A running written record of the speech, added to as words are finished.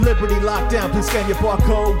Liberty lockdown, please scan your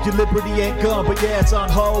barcode. Your liberty ain't gone, but yeah, it's on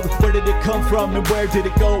hold. Where did it come from and where did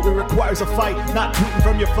it go? It requires a fight, not tweeting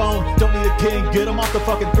from your phone. Don't need a king, get him off the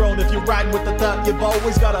fucking throne. If you're riding with the thought, you've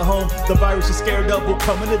always got a home. The virus you're scared of will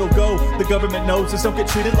come and it'll go. The government knows this, don't get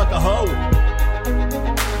treated like a hoe.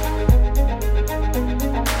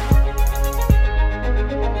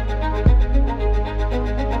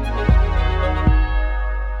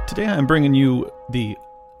 Today I'm bringing you the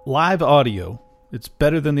live audio. It's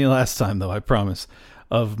better than the last time, though, I promise,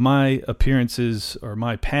 of my appearances or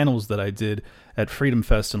my panels that I did at Freedom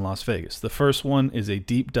Fest in Las Vegas. The first one is a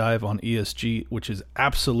deep dive on ESG, which is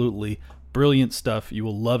absolutely brilliant stuff. You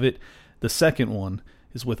will love it. The second one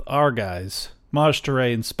is with our guys, Maj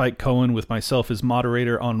Touré and Spike Cohen, with myself as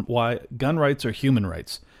moderator on why gun rights are human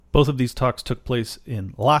rights. Both of these talks took place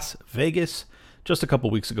in Las Vegas just a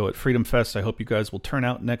couple weeks ago at Freedom Fest. I hope you guys will turn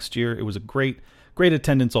out next year. It was a great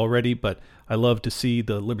attendance already, but I love to see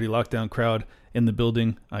the Liberty Lockdown crowd in the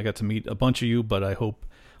building. I got to meet a bunch of you, but I hope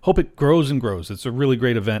it grows and grows. It's a really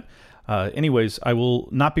great event. Anyways, I will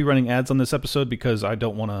not be running ads on this episode because I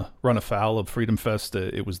don't want to run afoul of Freedom Fest.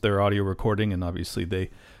 It was their audio recording, and obviously they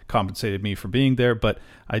compensated me for being there. But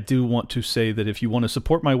I do want to say that if you want to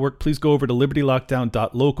support my work, please go over to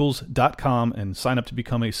libertylockdown.locals.com and sign up to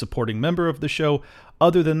become a supporting member of the show.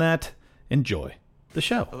 Other than that, enjoy the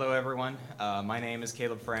show. Hello, everyone. My name is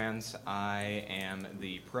Caleb Franz. I am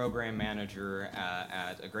the program manager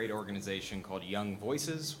at a great organization called Young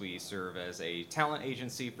Voices. We serve as a talent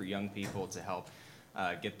agency for young people to help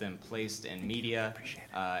get them placed in media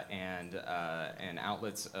and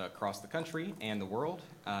outlets across the country and the world.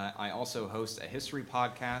 I also host a history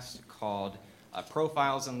podcast called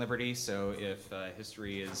Profiles in Liberty. So if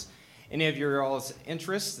history is any of your all's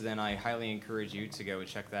interest, then I highly encourage you to go and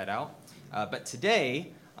check that out. But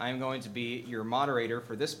today, I'm going to be your moderator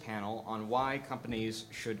for this panel on why companies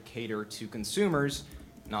should cater to consumers,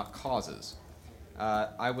 not causes.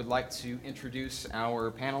 I would like to introduce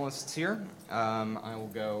our panelists here. I will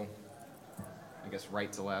go,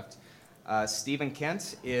 right to left. Stephen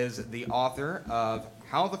Kent is the author of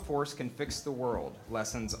How the Force Can Fix the World,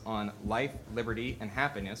 Lessons on Life, Liberty, and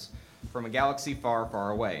Happiness from a Galaxy Far,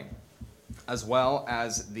 Far Away, as well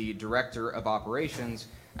as the Director of Operations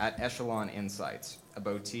at Echelon Insights, a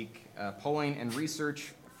boutique polling and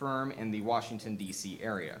research firm in the Washington, D.C.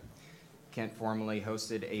 area. Kent formerly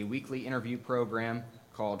hosted a weekly interview program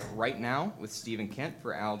called Right Now with Stephen Kent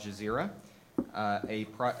for Al Jazeera,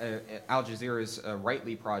 Al Jazeera's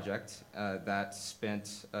Rightly project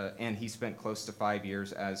and he spent close to 5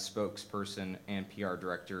 years as spokesperson and PR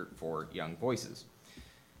director for Young Voices.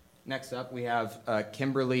 Next up, we have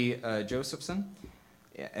Kimberly Josephson,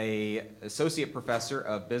 an associate professor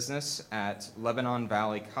of business at Lebanon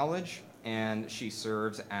Valley College, and she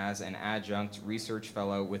serves as an adjunct research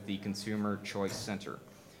fellow with the Consumer Choice Center.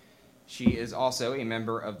 She is also a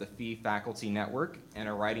member of the Fee Faculty Network and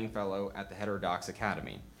a writing fellow at the Heterodox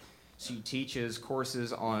Academy. She teaches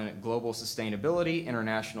courses on global sustainability,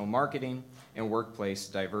 international marketing, and workplace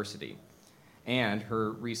diversity. And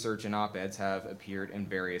her research and op-eds have appeared in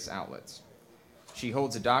various outlets. She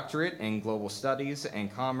holds a doctorate in global studies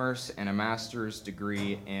and commerce and a master's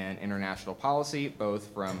degree in international policy,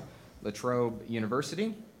 both from La Trobe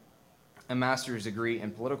University, a master's degree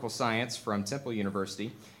in political science from Temple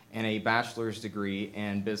University, and a bachelor's degree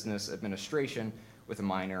in business administration with a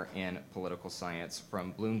minor in political science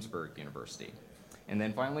from Bloomsburg University. And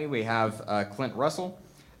then finally, we have Clint Russell.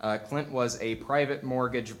 Clint was a private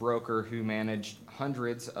mortgage broker who managed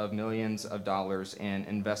hundreds of millions of dollars in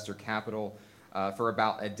investor capital for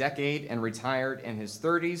about a decade and retired in his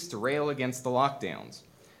 30s to rail against the lockdowns.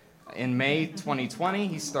 In May 2020,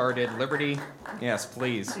 he started Liberty. Yes,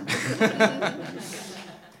 please.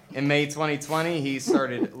 In May 2020, he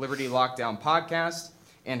started Liberty Lockdown Podcast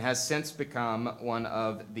and has since become one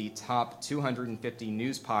of the top 250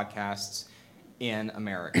 news podcasts in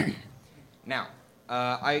America. Now,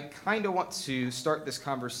 I kind of want to start this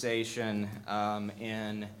conversation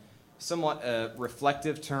in somewhat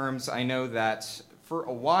reflective terms. I know that for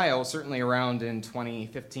a while, certainly around in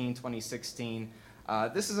 2015, 2016,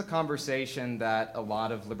 this is a conversation that a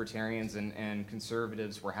lot of libertarians and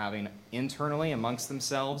conservatives were having internally amongst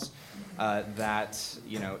themselves, that,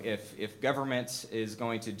 you know, if government is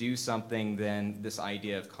going to do something, then this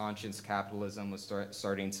idea of conscience capitalism was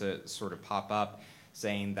starting to sort of pop up,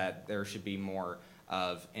 saying that there should be more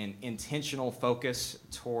of an intentional focus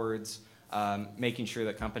towards making sure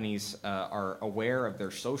that companies are aware of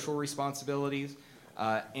their social responsibilities.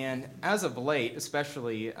 And as of late,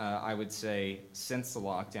 especially I would say since the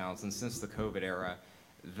lockdowns and since the COVID era,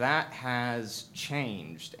 that has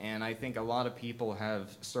changed, and I think a lot of people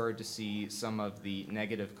have started to see some of the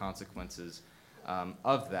negative consequences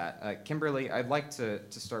of that. Kimberly, I'd like to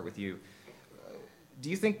start with you. Do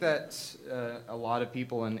you think that a lot of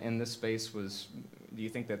people in this space do you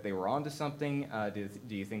think that they were onto something?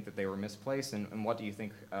 Do you think that they were misplaced? And what do you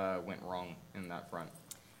think went wrong in that front?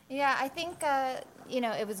 Yeah, I think,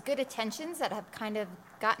 it was good intentions that have kind of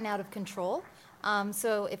gotten out of control.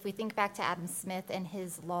 So if we think back to Adam Smith and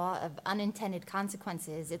his law of unintended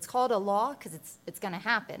consequences, it's called a law because it's going to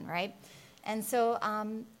happen, right? And so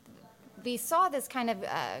we saw this kind of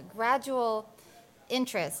gradual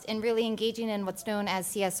interest in really engaging in what's known as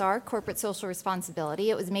CSR, corporate social responsibility.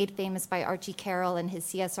 It was made famous by Archie Carroll and his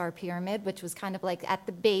CSR pyramid, which was kind of like at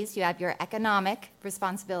the base, you have your economic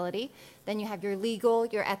responsibility, then you have your legal,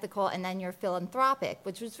 your ethical, and then your philanthropic,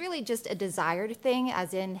 which was really just a desired thing,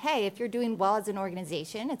 as in, hey, if you're doing well as an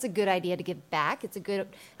organization, it's a good idea to give back. It's a good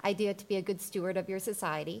idea to be a good steward of your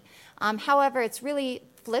society. However, it's really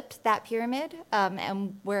flipped that pyramid,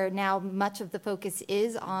 and where now much of the focus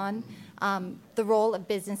is on the role of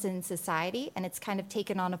business in society, and it's kind of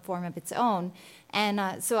taken on a form of its own.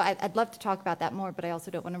 And so I'd love to talk about that more, but I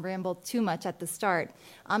also don't want to ramble too much at the start.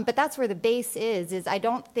 But that's where the base is I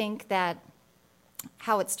don't think that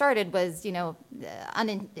how it started was,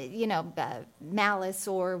 malice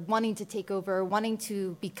or wanting to take over, wanting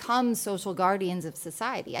to become social guardians of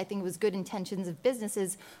society. I think it was good intentions of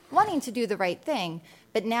businesses wanting to do the right thing.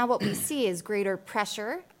 But now what we see is greater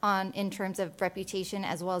pressure in terms of reputation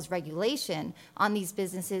as well as regulation on these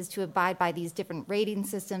businesses to abide by these different rating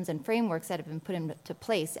systems and frameworks that have been put into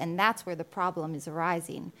place. And that's where the problem is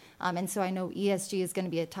arising. And so I know ESG is going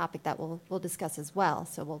to be a topic that we'll discuss as well.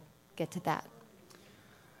 So we'll get to that.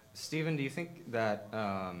 Stephen, do you think that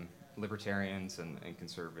libertarians and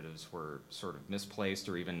conservatives were sort of misplaced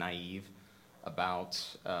or even naive about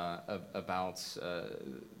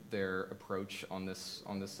their approach on this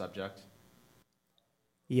subject?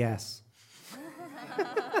 Yes.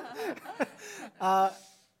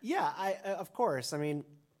 Of course. I mean,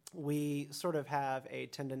 we sort of have a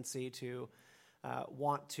tendency to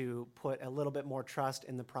want to put a little bit more trust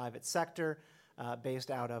in the private sector, based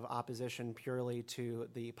out of opposition purely to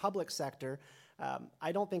the public sector.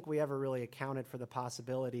 I don't think we ever really accounted for the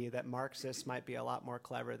possibility that Marxists might be a lot more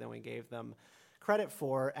clever than we gave them credit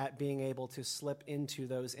for at being able to slip into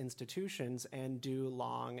those institutions and do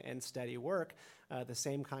long and steady work, the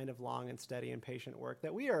same kind of long and steady and patient work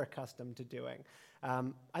that we are accustomed to doing.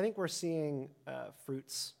 I think we're seeing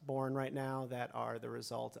fruits born right now that are the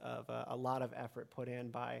result of a lot of effort put in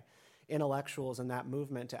by intellectuals in that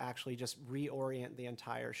movement to actually just reorient the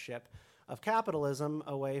entire ship of capitalism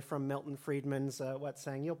away from Milton Friedman's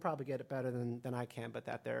saying, you'll probably get it better than I can, but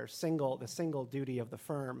that the single duty of the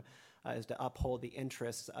firm is to uphold the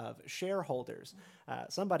interests of shareholders.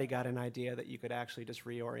 Somebody got an idea that you could actually just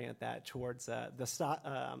reorient that towards the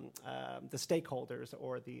stakeholders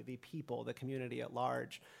or the people, the community at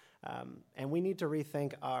large. And we need to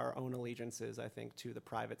rethink our own allegiances, I think, to the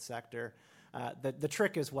private sector. The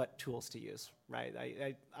trick is what tools to use,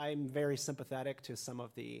 right? I'm very sympathetic to some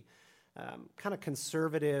of the kind of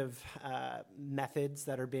conservative methods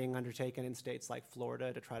that are being undertaken in states like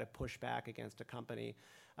Florida to try to push back against a company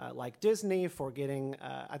like Disney for getting,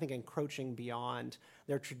 I think, encroaching beyond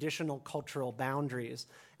their traditional cultural boundaries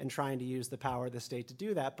and trying to use the power of the state to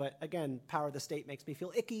do that. But again, power of the state makes me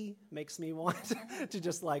feel icky, makes me want to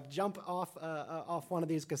just like jump off one of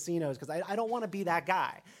these casinos because I don't want to be that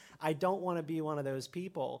guy. I don't want to be one of those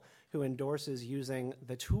people who endorses using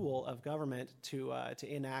the tool of government to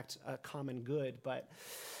enact a common good. But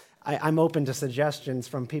I'm open to suggestions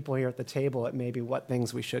from people here at the table at maybe what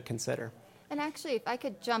things we should consider. And actually, if I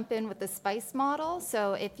could jump in with the SPICE model.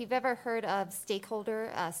 So if you've ever heard of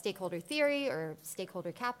stakeholder theory or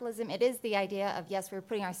stakeholder capitalism, it is the idea of, yes, we're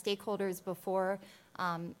putting our stakeholders before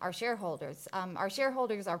our shareholders. Our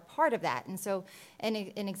shareholders are part of that. And so an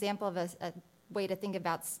example of a way to think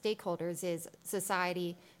about stakeholders is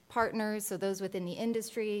society partners, so those within the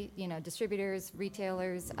industry, distributors,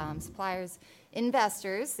 retailers, suppliers,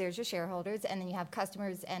 investors, there's your shareholders, and then you have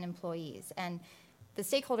customers and employees. And the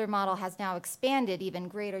stakeholder model has now expanded even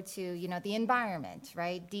greater to, the environment,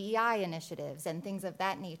 right? DEI initiatives and things of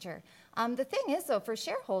that nature. The thing is, though, for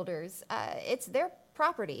shareholders, it's their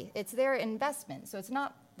property, it's their investment, so it's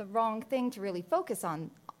not the wrong thing to really focus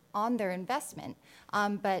on their investment.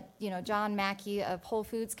 But, John Mackey of Whole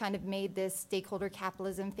Foods kind of made this stakeholder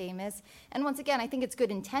capitalism famous. And once again, I think it's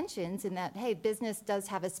good intentions in that, hey, business does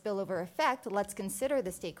have a spillover effect. Let's consider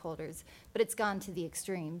the stakeholders. But it's gone to the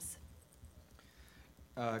extremes.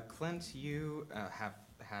 Clint, you have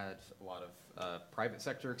had a lot of private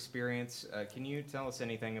sector experience. Can you tell us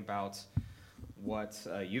anything about what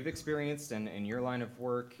you've experienced in your line of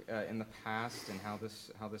work in the past, and how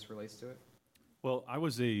this relates to it? Well, I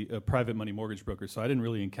was a private money mortgage broker, so I didn't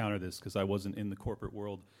really encounter this because I wasn't in the corporate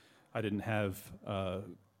world. I didn't have,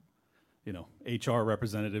 HR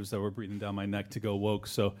representatives that were breathing down my neck to go woke.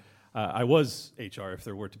 So I was HR if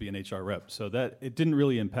there were to be an HR rep. So that it didn't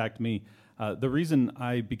really impact me. The reason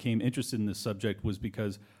I became interested in this subject was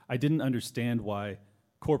because I didn't understand why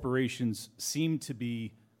corporations seemed to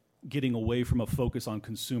be getting away from a focus on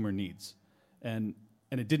consumer needs, and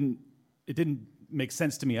it didn't make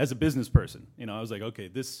sense to me as a business person. I was like, okay,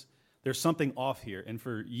 there's something off here. And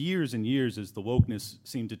for years and years, as the wokeness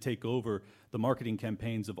seemed to take over the marketing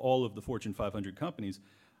campaigns of all of the Fortune 500 companies,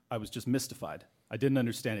 I was just mystified. I didn't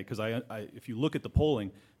understand it because if you look at the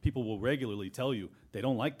polling, people will regularly tell you they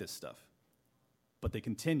don't like this stuff, but they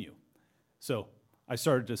continue. So I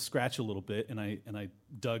started to scratch a little bit, and I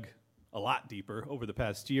dug a lot deeper over the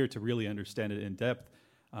past year to really understand it in depth.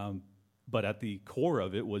 But at the core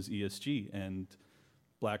of it was ESG and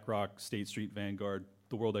BlackRock, State Street, Vanguard,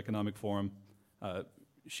 the World Economic Forum.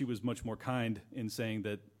 She was much more kind in saying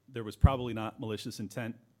that there was probably not malicious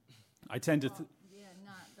intent. I tend to...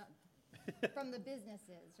 From the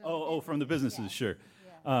businesses. From the businesses, yeah. Sure.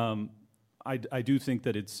 Yeah. I do think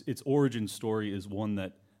that its origin story is one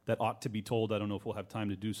that ought to be told. I don't know if we'll have time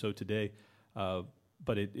to do so today,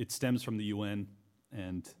 but it stems from the UN,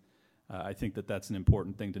 and I think that that's an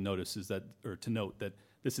important thing to note that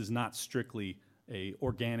this is not strictly a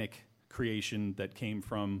organic creation that came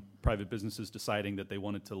from private businesses deciding that they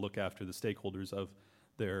wanted to look after the stakeholders of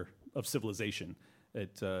civilization.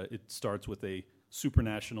 It starts with a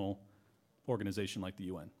supranational organization like the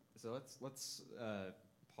UN. So let's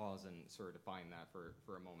pause and sort of define that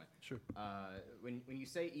for a moment. Sure. When you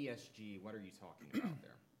say ESG, what are you talking about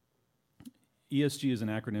there? ESG is an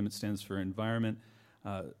acronym. It stands for environment,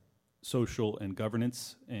 social, and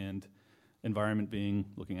governance. And environment being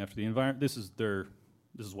looking after the environment. This is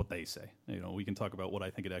what they say. We can talk about what I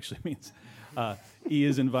think it actually means. E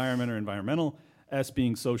is environment or environmental. S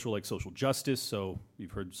being social, like social justice. So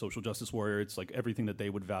you've heard social justice warrior. It's like everything that they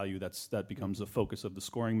would value. That becomes a focus of the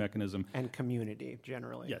scoring mechanism. And community,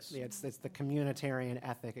 generally. Yes. It's the communitarian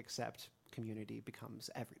ethic, except community becomes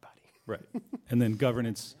everybody. Right. And then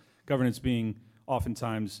governance being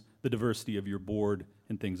oftentimes the diversity of your board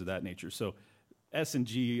and things of that nature. So S and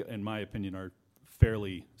G, in my opinion, are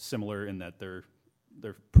fairly similar in that they're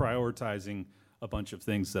prioritizing a bunch of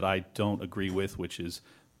things that I don't agree with, which is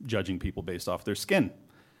judging people based off their skin.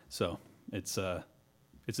 So it's a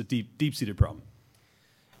deep-seated problem.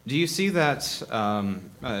 Do you see that,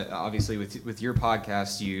 obviously with your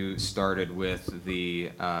podcast, you started with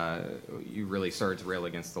you really started to rail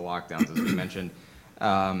against the lockdowns, as we mentioned.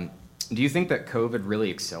 Do you think that COVID really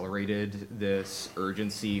accelerated this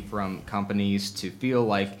urgency from companies to feel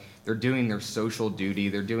like they're doing their social duty,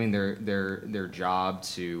 they're doing their job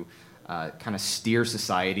to kind of steer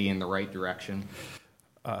society in the right direction?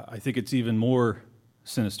 I think it's even more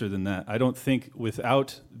sinister than that. I don't think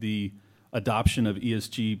without the adoption of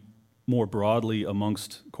ESG more broadly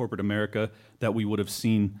amongst corporate America that we would have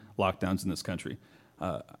seen lockdowns in this country.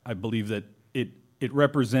 I believe that it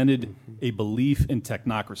represented a belief in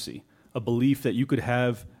technocracy, a belief that you could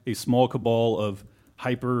have a small cabal of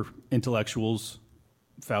hyper-intellectuals,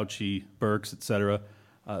 Fauci, Birx, et cetera,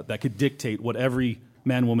 that could dictate what every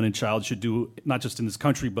man, woman, and child should do, not just in this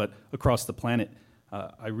country, but across the planet.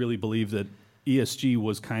 I really believe that ESG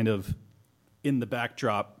was kind of in the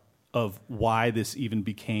backdrop of why this even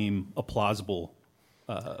became a plausible,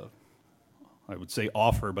 I would say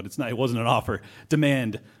offer, but it wasn't an offer,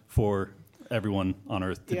 demand for everyone on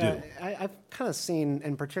Earth to do. I've kind of seen,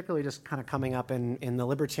 and particularly just kind of coming up in the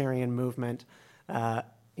libertarian movement,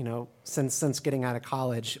 since getting out of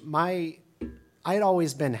college, I had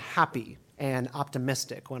always been happy and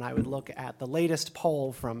optimistic when I would look at the latest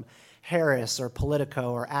poll from Harris or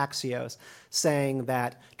Politico or Axios saying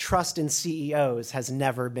that trust in CEOs has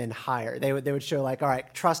never been higher. They would show like, all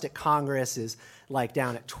right, trust at Congress is like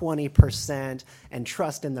down at 20%, and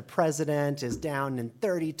trust in the president is down in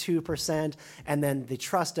 32%, and then the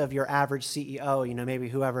trust of your average CEO, maybe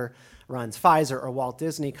whoever runs Pfizer or Walt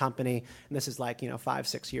Disney Company, and this is like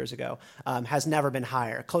 5-6 years ago, has never been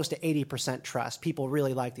higher, close to 80% trust. People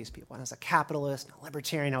really like these people. And as a capitalist, a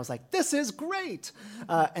libertarian, I was like, this is great.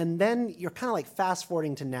 And then you're kind of like fast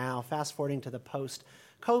forwarding to the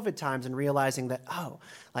post-COVID times and realizing that,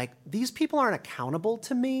 these people aren't accountable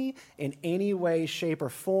to me in any way, shape, or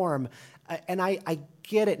form. And I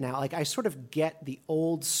get it now. Like I sort of get the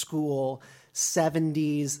old school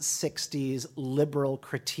 70s, 60s liberal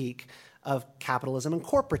critique of capitalism and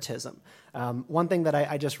corporatism. One thing that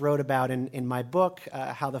I just wrote about in my book,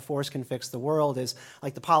 How the Force Can Fix the World, is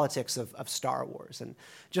like the politics of Star Wars. And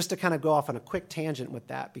just to kind of go off on a quick tangent with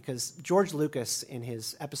that, because George Lucas in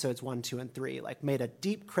his episodes 1, 2, and 3 like made a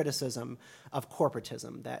deep criticism of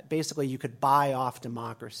corporatism, that basically you could buy off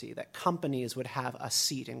democracy, that companies would have a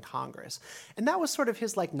seat in Congress. And that was sort of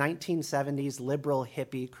his like 1970s liberal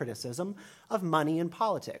hippie criticism of money in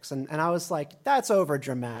politics. And I was like, that's over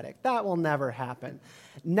dramatic. That will never happen.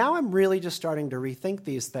 Now I'm really just starting to rethink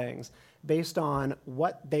these things based on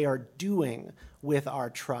what they are doing with our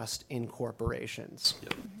trust in corporations.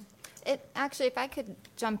 Actually, if I could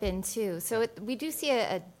jump in too. So we do see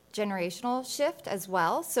a generational shift as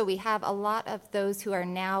well. So we have a lot of those who are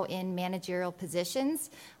now in managerial positions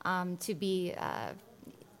to be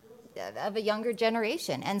of a younger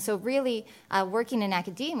generation. And so really working in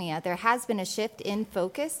academia, there has been a shift in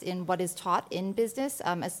focus in what is taught in business,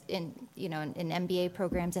 in MBA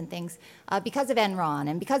programs and things, because of Enron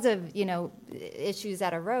and because of, issues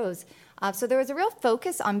that arose. So there was a real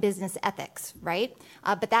focus on business ethics, right?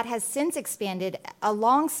 But that has since expanded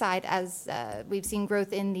alongside as we've seen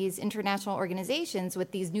growth in these international organizations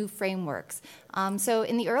with these new frameworks. So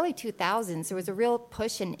in the early 2000s, there was a real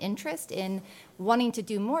push and interest in wanting to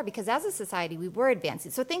do more because as a society, we were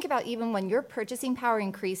advancing. So think about even when your purchasing power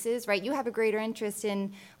increases, right? You have a greater interest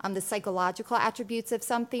in the psychological attributes of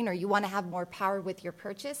something, or you want to have more power with your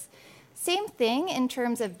purchase. Same thing in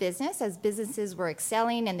terms of business, as businesses were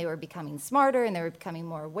excelling and they were becoming smarter and they were becoming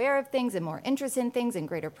more aware of things and more interested in things and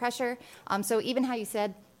greater pressure. So even how you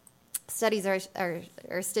said studies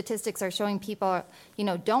or statistics are showing people,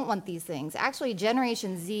 don't want these things. Actually,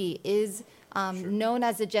 Generation Z is known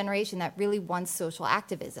as a generation that really wants social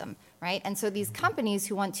activism, right? And so these companies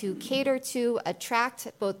who want to cater to,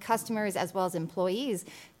 attract both customers as well as employees,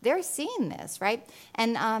 they're seeing this, right?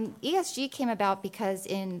 And ESG came about because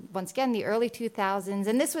once again, the early 2000s,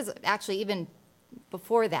 and this was actually even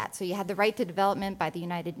before that. So you had the Right to Development by the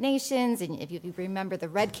United Nations, and if you remember the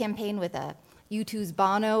Red campaign with U2's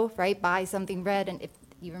Bono, right? Buy something red, and if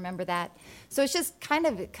you remember that. So it's just kind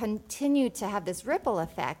of continued to have this ripple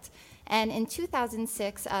effect. And in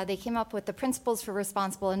 2006, they came up with the Principles for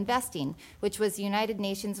Responsible Investing, which was the United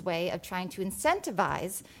Nations way of trying to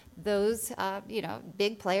incentivize those,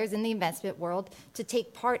 big players in the investment world to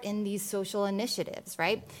take part in these social initiatives,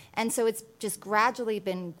 right? And so it's just gradually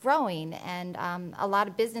been growing, and a lot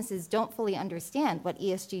of businesses don't fully understand what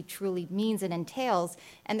ESG truly means and entails,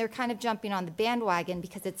 and they're kind of jumping on the bandwagon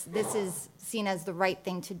because this is seen as the right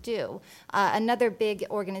thing to do. Another big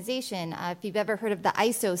organization, if you've ever heard of the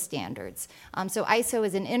ISO standards. So ISO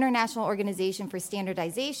is an international organization for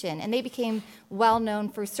standardization, and they became well known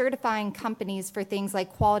for certifying companies for things like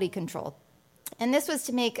quality control. And this was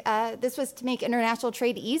to make international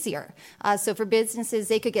trade easier. So for businesses,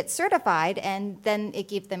 they could get certified, and then it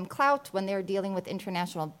gave them clout when they were dealing with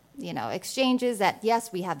international exchanges that,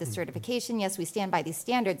 yes, we have this certification, yes, we stand by these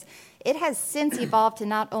standards. It has since evolved to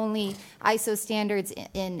not only ISO standards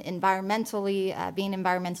in being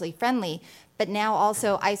environmentally friendly, but now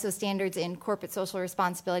also ISO standards in corporate social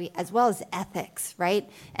responsibility as well as ethics, right?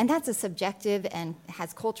 And that's a subjective and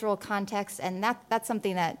has cultural context, and that's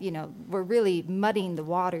something that, we're really muddying the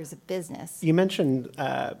waters of business. You mentioned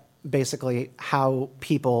basically how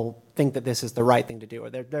people think that this is the right thing to do,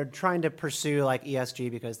 or they're trying to pursue like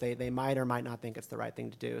ESG because they might or might not think it's the right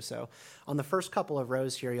thing to do. So on the first couple of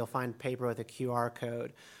rows here, you'll find paper with a QR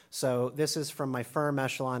code. So this is from my firm,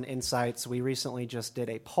 Echelon Insights. We recently just did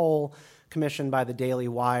a poll commissioned by the Daily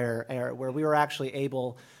Wire where we were actually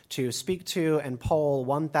able to speak to and poll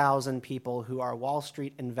 1,000 people who are Wall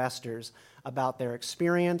Street investors about their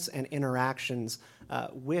experience and interactions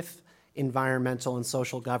with environmental and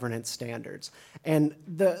social governance standards. And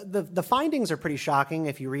the findings are pretty shocking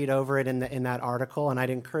if you read over it in that article, and I'd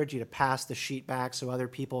encourage you to pass the sheet back so other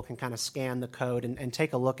people can kind of scan the code and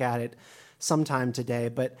take a look at it sometime today.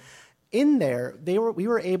 But in there, we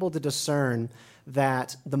were able to discern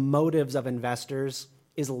that the motives of investors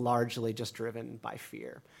is largely just driven by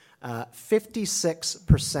fear.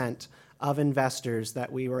 56% of investors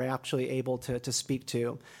that we were actually able to speak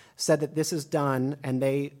to said that this is done and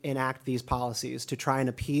they enact these policies to try and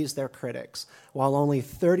appease their critics, while only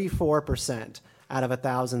 34% out of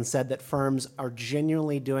 1,000 said that firms are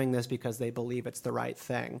genuinely doing this because they believe it's the right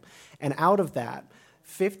thing. And out of that,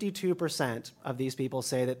 52% of these people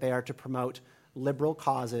say that they are to promote liberal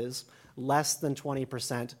causes, less than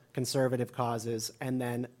 20% conservative causes, and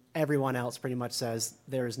then everyone else pretty much says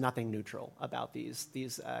there is nothing neutral about these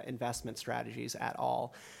investment strategies at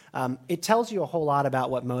all. It tells you a whole lot about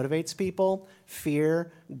what motivates people: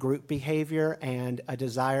 fear, group behavior, and a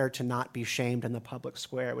desire to not be shamed in the public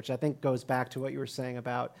square, which I think goes back to what you were saying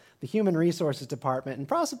about the human resources department and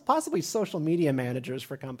possibly social media managers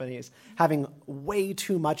for companies having way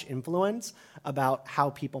too much influence about how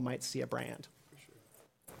people might see a brand.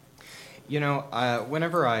 You know,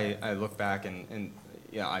 whenever I look back and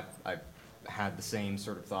I've had the same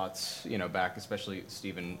sort of thoughts, back, especially,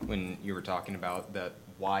 Stephen, when you were talking about that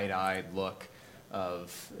wide-eyed look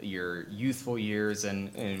of your youthful years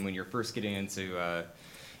and when you're first getting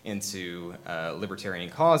into libertarian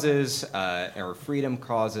causes or freedom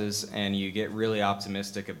causes, and you get really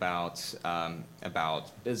optimistic about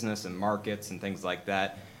business and markets and things like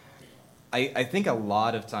that. I think a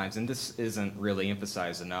lot of times, and this isn't really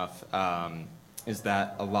emphasized enough, is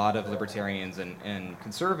that a lot of libertarians and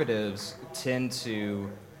conservatives tend to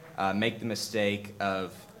make the mistake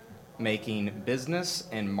of making business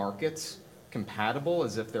and markets compatible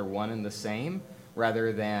as if they're one and the same,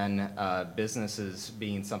 rather than businesses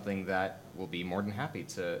being something that will be more than happy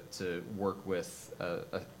to work with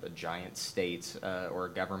a giant state or a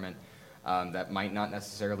government that might not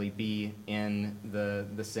necessarily be in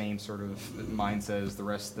the same sort of mindset as the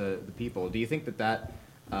rest of the people. Do you think that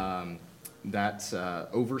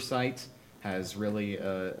oversight has really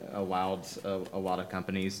allowed a lot of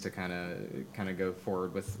companies to kind of go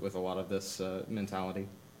forward with a lot of this mentality?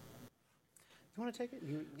 You want to take it?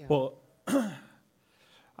 Yeah. Well,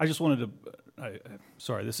 I just wanted to.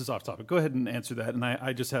 Sorry, this is off topic. Go ahead and answer that, and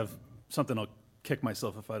I just have something I'll kick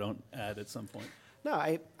myself if I don't add at some point. No,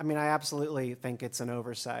 I mean, I absolutely think it's an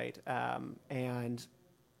oversight, and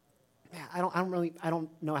yeah, I don't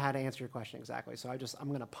know how to answer your question exactly. So I'm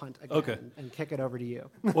going to punt again and kick it over to you.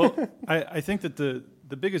 Well, I think that the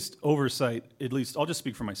biggest oversight, at least I'll just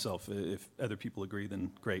speak for myself. If other people agree,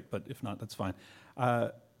 then great. But if not, that's fine.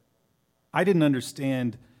 I didn't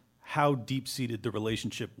understand how deep-seated the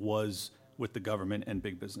relationship was with the government and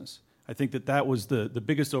big business. I think that was the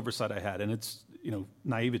biggest oversight I had, and it's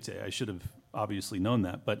naivete. I should have obviously known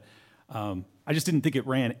that, but I just didn't think it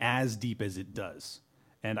ran as deep as it does.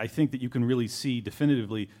 And I think that you can really see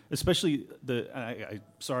definitively, especially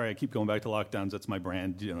sorry, I keep going back to lockdowns. That's my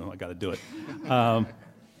brand. I got to do it.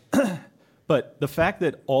 But the fact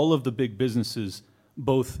that all of the big businesses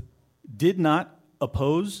both did not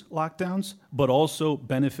oppose lockdowns, but also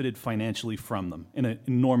benefited financially from them in an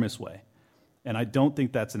enormous way. And I don't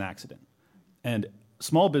think that's an accident. And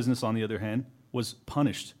small business, on the other hand, was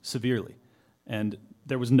punished severely. And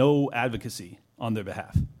there was no advocacy on their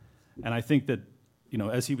behalf. And I think that,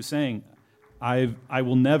 as he was saying, I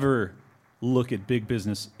will never look at big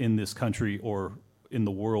business in this country or in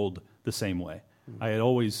the world the same way. I had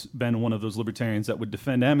always been one of those libertarians that would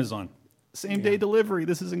defend Amazon. Same-day delivery,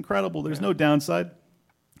 this is incredible. There's no downside.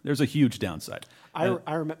 There's a huge downside. I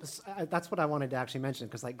remember, that's what I wanted to actually mention,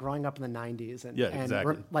 because growing up in the 90s, and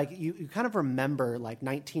exactly. You kind of remember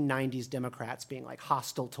 1990s Democrats being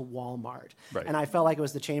hostile to Walmart. Right. And I felt like it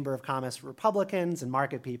was the Chamber of Commerce Republicans and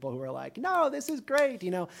market people who were like, no, this is great,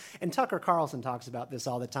 And Tucker Carlson talks about this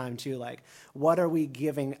all the time too, what are we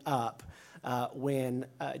giving up when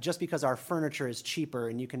just because our furniture is cheaper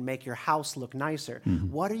and you can make your house look nicer,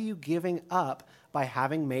 what are you giving up by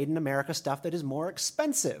having made in America stuff that is more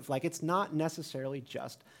expensive? It's not necessarily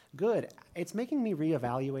just good. It's making me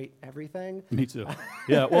reevaluate everything. Me too.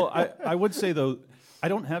 Yeah, well, I would say, though, I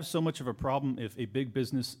don't have so much of a problem if a big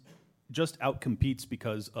business just outcompetes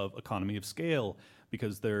because of economy of scale,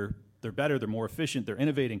 because they're better, they're more efficient, they're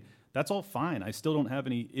innovating. That's all fine. I still don't have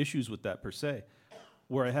any issues with that per se.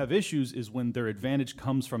 Where I have issues is when their advantage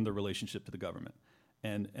comes from the relationship to the government.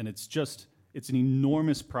 And it's an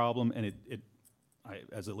enormous problem, and I,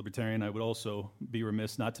 as a libertarian, I would also be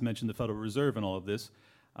remiss not to mention the Federal Reserve in all of this.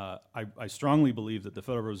 I strongly believe that the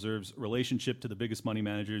Federal Reserve's relationship to the biggest money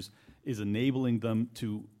managers is enabling them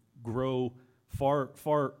to grow far,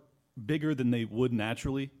 far bigger than they would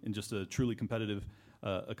naturally in just a truly competitive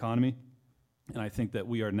economy. And I think that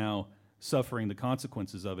we are now suffering the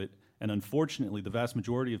consequences of it. And unfortunately, the vast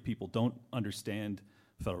majority of people don't understand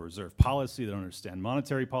Federal Reserve policy, they don't understand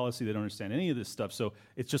monetary policy, they don't understand any of this stuff. So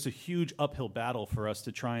it's just a huge uphill battle for us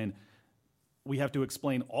to try and, we have to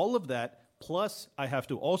explain all of that, plus I have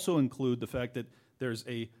to also include the fact that there's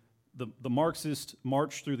the Marxist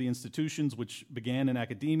march through the institutions, which began in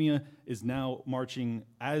academia, is now marching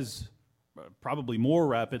as probably more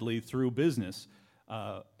rapidly through business.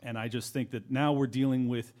 And I just think that now we're dealing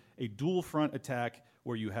with a dual front attack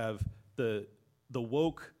where you have the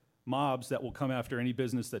woke mobs that will come after any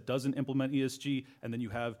business that doesn't implement ESG, and then you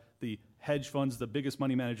have the hedge funds, the biggest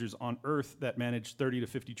money managers on earth that manage $30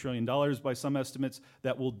 to $50 trillion by some estimates,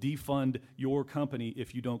 that will defund your company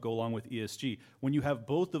if you don't go along with ESG. When you have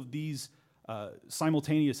both of these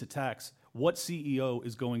simultaneous attacks, what CEO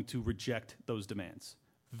is going to reject those demands?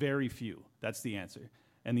 Very few. That's the answer.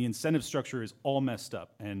 And the incentive structure is all messed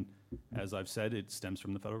up. And as I've said, it stems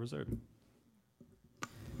from the Federal Reserve.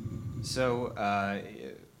 So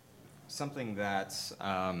something that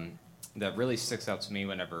really sticks out to me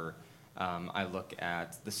whenever I look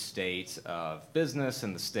at the state of business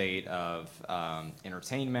and the state of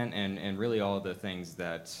entertainment and really all of the things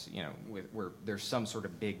that, where there's some sort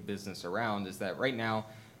of big business around, is that right now,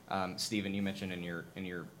 Stephen, you mentioned in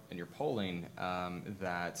your polling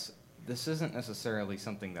that this isn't necessarily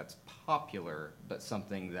something that's popular, but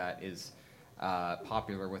something that is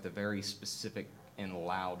popular with a very specific and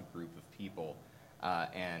loud group of people,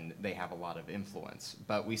 and they have a lot of influence.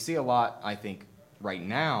 But we see a lot, I think, right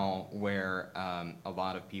now where a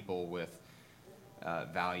lot of people with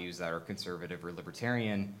values that are conservative or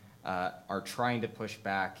libertarian are trying to push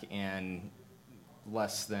back in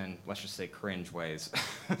less than, let's just say, cringe ways,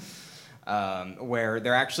 where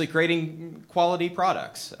they're actually creating quality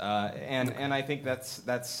products. And I think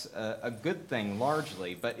that's a good thing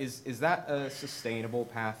largely, but is that a sustainable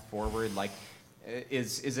path forward? Like,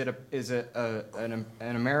 is it an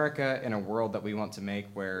America in a world that we want to make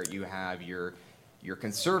where you have your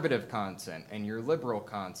conservative content and your liberal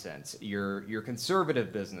content, your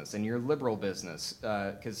conservative business and your liberal business,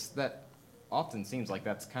 because that often seems like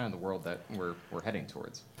that's kind of the world that we're heading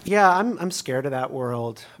towards. Yeah, I'm scared of that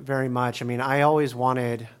world very much. I mean, I always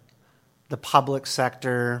wanted the public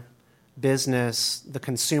sector, business, the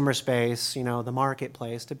consumer space, the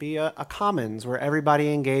marketplace to be a commons where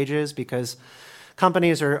everybody engages, because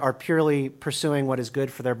companies are purely pursuing what is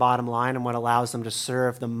good for their bottom line and what allows them to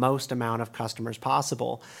serve the most amount of customers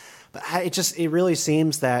possible. But it really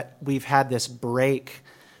seems that we've had this break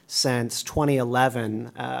since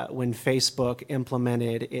 2011 when Facebook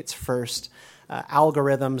implemented its first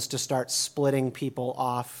algorithms to start splitting people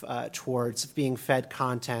off towards being fed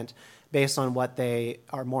content based on what they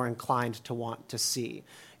are more inclined to want to see.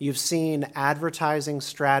 You've seen advertising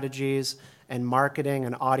strategies and marketing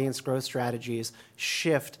and audience growth strategies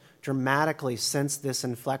shift dramatically since this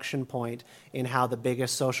inflection point in how the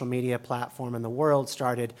biggest social media platform in the world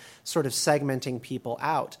started sort of segmenting people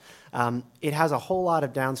out. It has a whole lot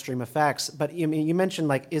of downstream effects, but you mentioned,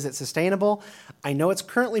 like, is it sustainable? I know it's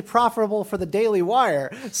currently profitable for the Daily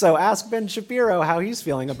Wire, so ask Ben Shapiro how he's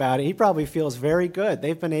feeling about it. He probably feels very good.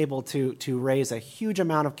 They've been able to raise a huge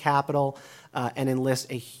amount of capital and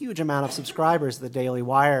enlist a huge amount of subscribers to the Daily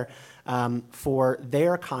Wire for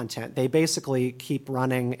their content. They basically keep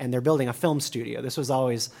running, and they're building a film studio. This was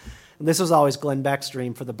always Glenn Beck's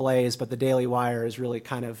dream for The Blaze, but the Daily Wire has really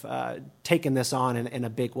kind of taken this on in a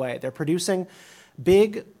big way. They're producing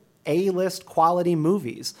big A-list quality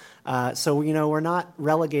movies. So, we're not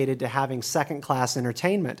relegated to having second-class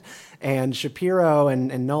entertainment. And Shapiro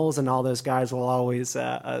and Knowles and all those guys will always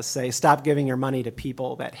say, stop giving your money to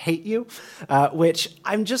people that hate you, which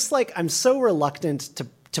I'm so reluctant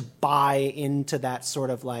to buy into that sort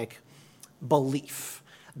of like belief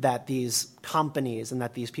that these companies and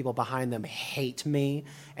that these people behind them hate me,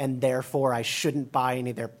 and therefore I shouldn't buy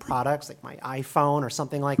any of their products, like my iPhone or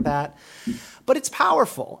something like that. But it's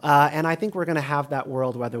powerful, and I think we're going to have that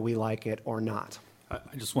world whether we like it or not. I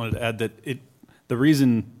just wanted to add that the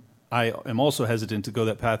reason I am also hesitant to go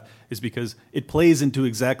that path is because it plays into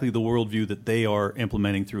exactly the worldview that they are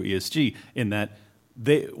implementing through ESG, in that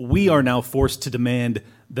we are now forced to demand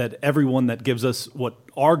that everyone that gives us what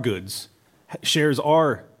our goods shares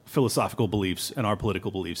our philosophical beliefs and our political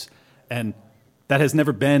beliefs. And that has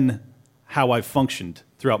never been how I've functioned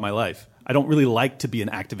throughout my life. I don't really like to be an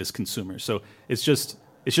activist consumer. So it's just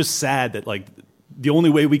sad that, like, the only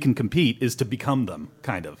way we can compete is to become them,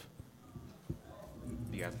 kind of.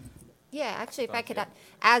 Yeah, actually, if I could,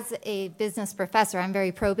 as a business professor, I'm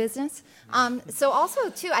very pro-business. So also,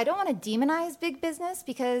 too, I don't want to demonize big business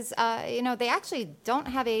because, they actually don't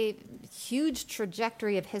have a huge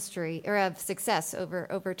trajectory of history or of success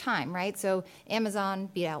over time, right? So Amazon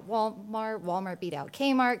beat out Walmart, Walmart beat out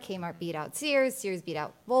Kmart, Kmart beat out Sears, Sears beat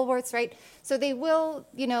out Woolworths, right? So they will,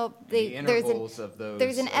 the intervals of those,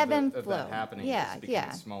 there's an ebb and flow. That happening, just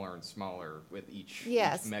becoming smaller and smaller with each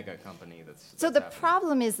mega company that's so the happening.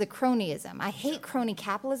 Problem is the cronyism. I hate crony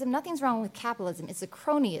capitalism. Nothing's wrong with capitalism. It's a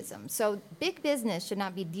cronyism. So big business should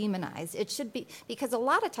not be demonized. It should be, because a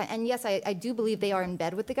lot of time, and yes, I do believe they are in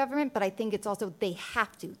bed with the government, but but I think it's also they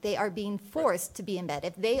have to. They are being forced to be in bed.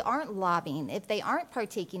 If they aren't lobbying, if they aren't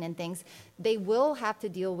partaking in things, they will have to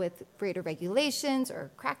deal with greater regulations or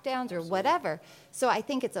crackdowns or whatever. So I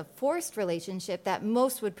think it's a forced relationship that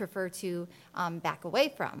most would prefer to back away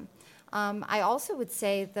from. I also would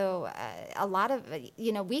say, though, a lot of,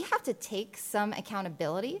 we have to take some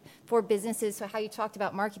accountability for businesses. So how you talked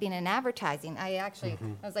about marketing and advertising, I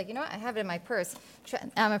was like, I have it in my purse.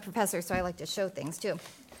 I'm a professor, so I like to show things, too.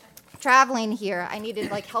 Traveling here, I needed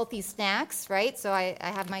healthy snacks, right? So I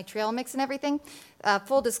have my trail mix and everything.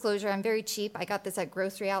 Full disclosure, I'm very cheap. I got this at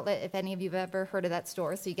Grocery Outlet, if any of you have ever heard of that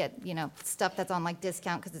store. So you get, stuff that's on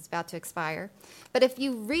discount because it's about to expire. But if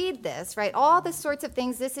you read this, right, all the sorts of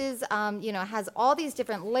things, this is, has all these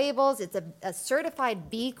different labels. It's a certified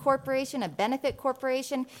B corporation, a benefit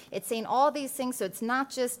corporation. It's saying all these things. So it's not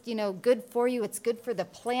just, good for you. It's good for the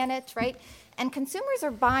planet, right? And consumers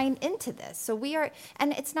are buying into this. So we are,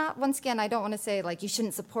 and it's not, once again, I don't want to say you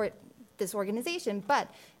shouldn't support this organization,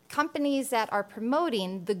 but companies that are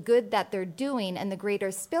promoting the good that they're doing and the greater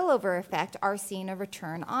spillover effect are seeing a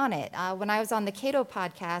return on it. When I was on the Cato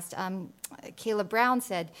podcast, Caleb Brown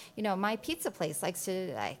said, my pizza place likes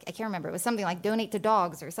to, I can't remember, it was something like donate to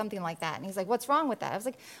dogs or something like that. And he's like, what's wrong with that? I was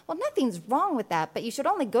like, well, nothing's wrong with that, but you should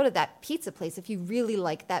only go to that pizza place if you really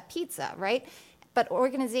like that pizza, right? But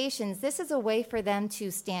organizations, this is a way for them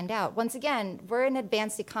to stand out. Once again, we're an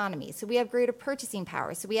advanced economy, so we have greater purchasing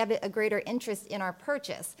power, so we have a greater interest in our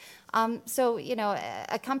purchase. So,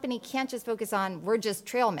 a company can't just focus on, we're just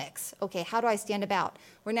trail mix. Okay, how do I stand about?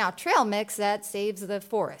 We're now trail mix that saves the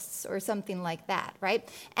forests or something like that, right?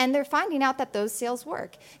 And they're finding out that those sales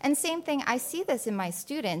work. And same thing, I see this in my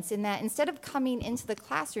students in that instead of coming into the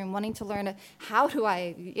classroom wanting to learn how do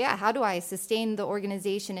I sustain the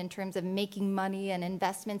organization in terms of making money and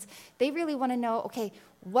investments, they really want to know, okay,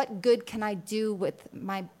 what good can I do with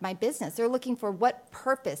my business? They're looking for what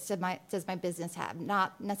purpose does my business have,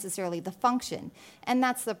 not necessarily the function. And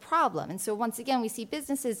that's the problem. And so once again, we see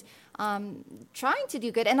businesses trying to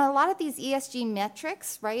do good. And a lot of these ESG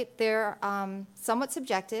metrics, right, they're somewhat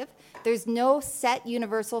subjective. There's no set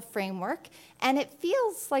universal framework. And it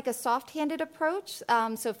feels like a soft-handed approach.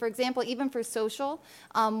 So for example, even for social,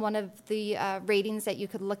 one of the ratings that you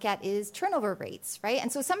could look at is turnover rates, right?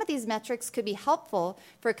 And so some of these metrics could be helpful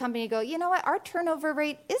for a company to go, you know what, our turnover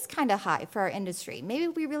rate is kind of high for our industry. Maybe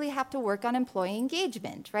we really have to work on employee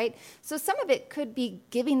engagement, right? So some of it could be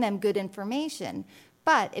giving them good information.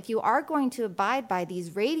 But if you are going to abide by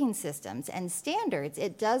these rating systems and standards,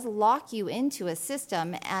 it does lock you into a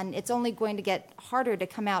system, and it's only going to get harder to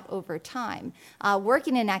come out over time.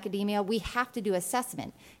 Working in academia, we have to do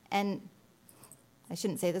assessment. And I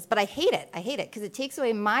shouldn't say this, but I hate it. I hate it because it takes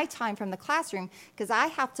away my time from the classroom because I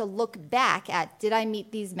have to look back at, did I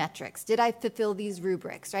meet these metrics? Did I fulfill these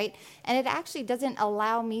rubrics, right? And it actually doesn't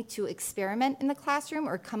allow me to experiment in the classroom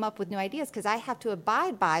or come up with new ideas because I have to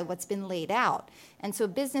abide by what's been laid out. And so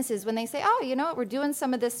businesses, when they say, oh, you know what, we're doing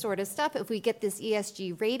some of this sort of stuff. If we get this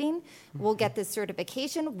ESG rating, we'll get this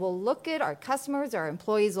certification, we'll look good, our customers, our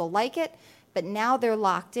employees will like it. But now they're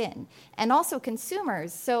locked in. And also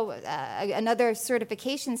consumers. So another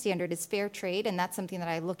certification standard is fair trade, and that's something that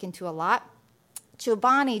I look into a lot.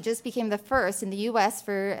 Chobani just became the first in the U.S.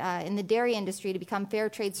 in the dairy industry to become fair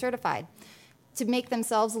trade certified, to make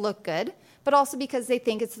themselves look good, but also because they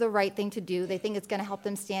think it's the right thing to do. They think it's going to help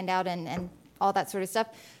them stand out and all that sort of stuff.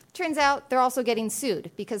 Turns out they're also getting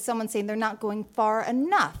sued because someone's saying they're not going far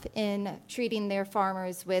enough in treating their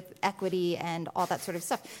farmers with equity and all that sort of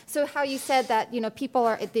stuff. So how you said that,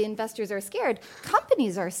 the investors are scared,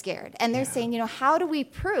 companies are scared. And they're saying, how do we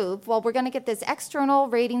prove, well, we're going to get this external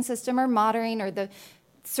rating system or monitoring or the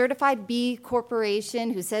certified B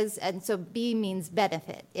corporation who says, and so B means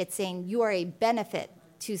benefit. It's saying you are a benefit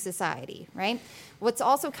to society, right? What's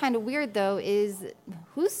also kind of weird, though, is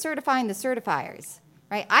who's certifying the certifiers?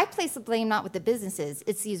 Right? I place the blame not with the businesses,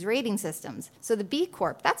 it's these rating systems. So the B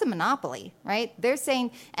Corp, that's a monopoly, right? They're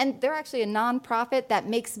saying, and they're actually a nonprofit that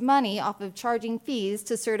makes money off of charging fees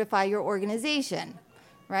to certify your organization,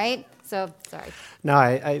 right? So, sorry. No,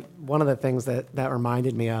 I one of the things that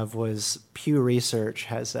reminded me of was Pew Research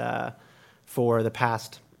has, for the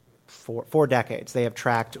past four decades, they have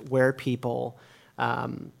tracked where people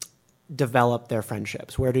develop their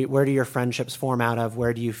friendships. Where do your friendships form out of?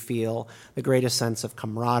 Where do you feel the greatest sense of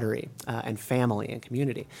camaraderie and family and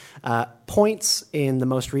community? Points in the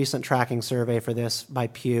most recent tracking survey for this by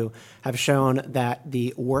Pew have shown that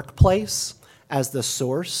the workplace as the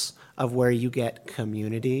source of where you get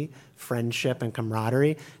community, friendship, and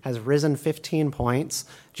camaraderie has risen 15 points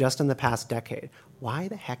just in the past decade. why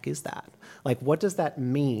the heck is that? Like, what does that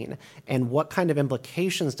mean? And what kind of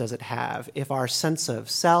implications does it have if our sense of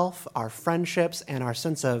self, our friendships, and our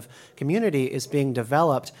sense of community is being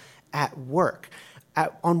developed at work?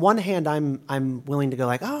 On one hand, I'm willing to go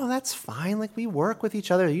like, oh, that's fine. Like, we work with each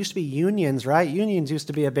other. There used to be unions, right? Unions used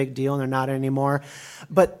to be a big deal, and they're not anymore.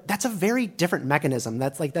 But that's a very different mechanism.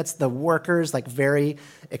 That's the workers like very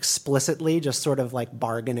explicitly just sort of like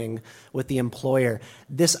bargaining with the employer.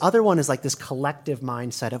 This other one is like this collective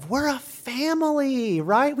mindset of we're a family,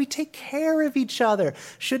 right? We take care of each other.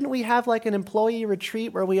 Shouldn't we have like an employee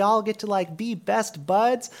retreat where we all get to like be best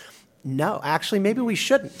buds? No, actually, maybe we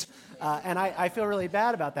shouldn't. And I feel really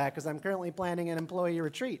bad about that because I'm currently planning an employee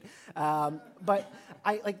retreat. But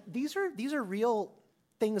these are real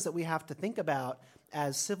things that we have to think about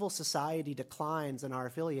as civil society declines and our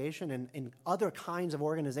affiliation in other kinds of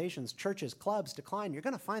organizations, churches, clubs decline. You're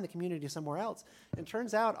going to find the community somewhere else. And it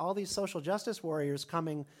turns out all these social justice warriors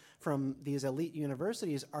coming from these elite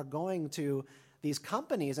universities are going to these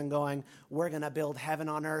companies and going, we're going to build heaven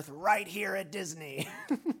on earth right here at Disney.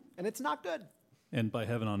 And it's not good. And by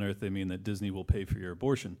heaven on earth, they mean that Disney will pay for your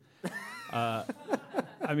abortion. I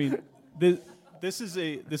mean, this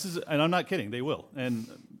is, and I'm not kidding, they will. And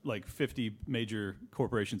like 50 major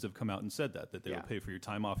corporations have come out and said that they will pay for your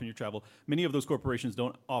time off and your travel. Many of those corporations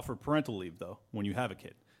don't offer parental leave, though, when you have a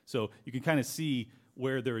kid. So you can kind of see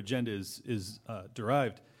where their agenda is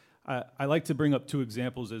derived. I like to bring up two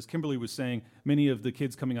examples. As Kimberly was saying, many of the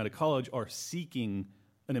kids coming out of college are seeking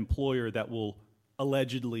an employer that will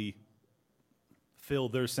allegedly fill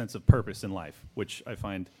their sense of purpose in life, which I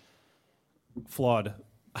find flawed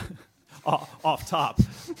off top.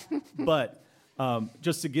 But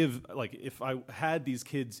just to give, like, if I had these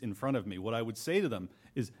kids in front of me, what I would say to them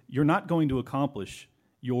is, you're not going to accomplish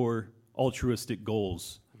your altruistic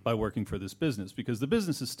goals by working for this business, because the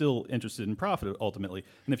business is still interested in profit ultimately.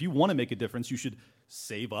 And if you want to make a difference, you should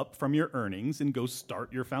save up from your earnings and go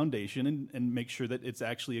start your foundation and make sure that it's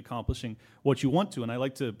actually accomplishing what you want to. And I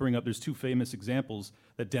like to bring up, there's two famous examples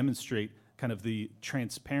that demonstrate kind of the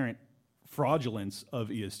transparent fraudulence of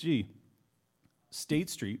ESG. State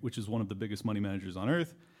Street, which is one of the biggest money managers on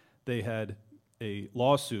earth, they had a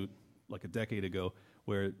lawsuit like a decade ago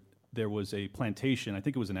where there was a plantation, I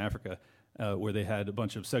think it was in Africa, where they had a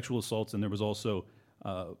bunch of sexual assaults, and there was also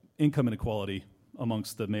income inequality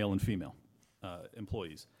amongst the male and female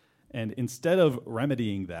employees. And instead of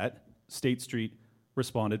remedying that, State Street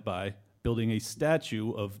responded by building a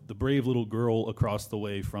statue of the brave little girl across the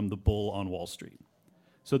way from the bull on Wall Street.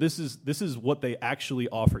 So this is what they actually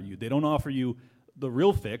offer you. They don't offer you the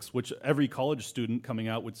real fix, which every college student coming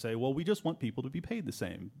out would say, well, we just want people to be paid the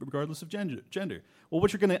same, regardless of gender. Well,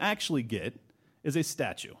 what you're going to actually get is a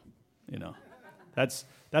statue. You know, that's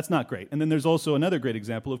not great. And then there's also another great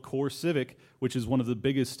example of Core Civic, which is one of the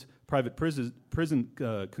biggest private prison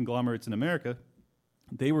conglomerates in America.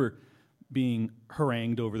 They were being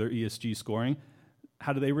harangued over their ESG scoring.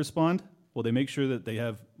 How do they respond? Well, they make sure that they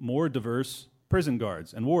have more diverse prison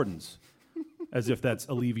guards and wardens, as if that's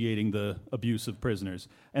alleviating the abuse of prisoners.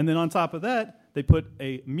 And then on top of that, they put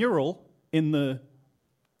a mural in the,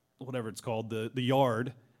 whatever it's called, the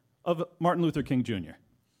yard of Martin Luther King Jr.,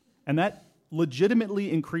 and that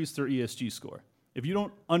legitimately increased their ESG score. If you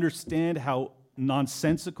don't understand how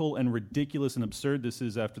nonsensical and ridiculous and absurd this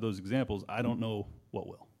is after those examples, I don't know what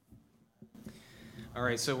will. All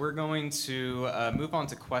right, so we're going to move on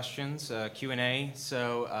to questions, Q&A.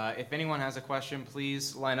 So if anyone has a question,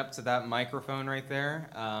 please line up to that microphone right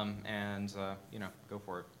there, and go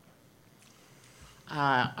for it.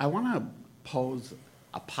 I want to pose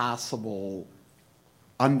a possible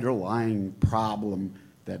underlying problem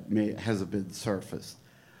that has been surfaced.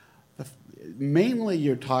 Mainly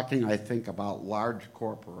you're talking, I think, about large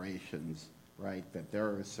corporations, right, that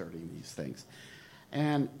they're asserting these things.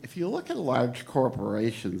 And if you look at large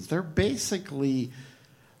corporations, they're basically,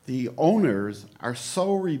 the owners are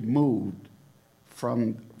so removed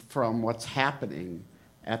from what's happening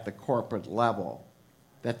at the corporate level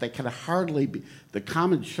that they can hardly be, the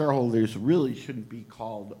common shareholders really shouldn't be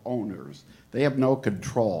called owners. They have no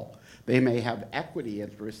control. They may have equity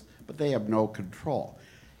interests, but they have no control.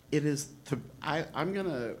 It is I'm going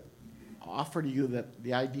to offer to you that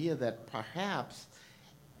the idea that perhaps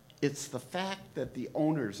it's the fact that the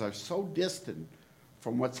owners are so distant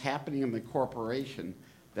from what's happening in the corporation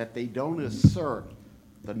that they don't assert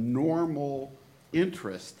the normal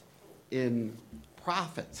interest in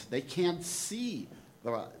profits. They can't see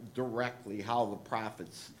directly how the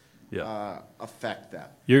profits affect them.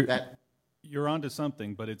 You're onto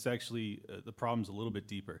something, but it's actually the problem's a little bit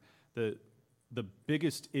deeper. The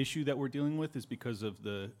biggest issue that we're dealing with is because of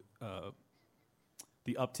the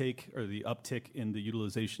the uptake or the uptick in the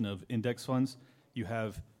utilization of index funds, you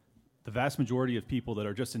have the vast majority of people that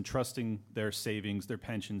are just entrusting their savings, their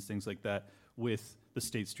pensions, things like that, with the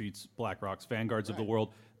State Streets, BlackRocks, Vanguards of the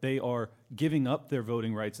world. They are giving up their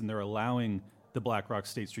voting rights, and they're allowing the BlackRock,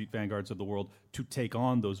 State Street, Vanguards of the world to take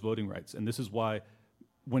on those voting rights. And this is why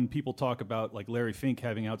when people talk about like Larry Fink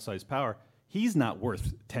having outsized power, he's not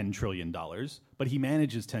worth $10 trillion, but he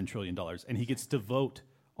manages $10 trillion, and he gets to vote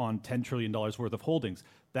on $10 trillion worth of holdings.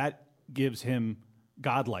 That gives him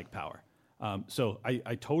godlike power. So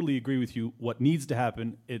I totally agree with you. What needs to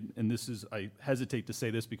happen, and this is, I hesitate to say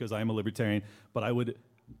this because I am a libertarian, but I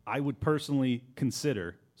would personally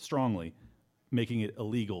consider strongly making it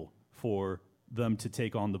illegal for them to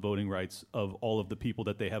take on the voting rights of all of the people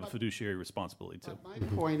that they have a fiduciary responsibility to. My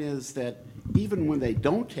point is that even when they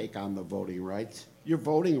don't take on the voting rights, your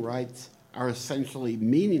voting rights are essentially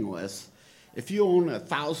meaningless. If you own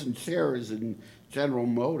 1,000 shares in General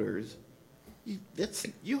Motors,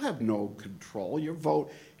 you have no control. Your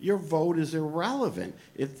vote is irrelevant.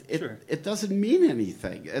 It doesn't mean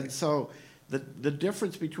anything. And so the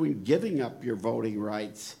difference between giving up your voting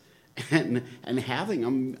rights and having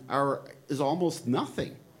them is almost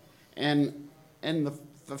nothing. And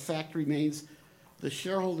the fact remains, the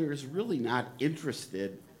shareholder is really not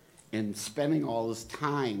interested in spending all this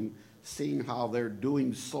time seeing how they're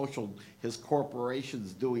doing his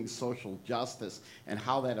corporation's doing social justice and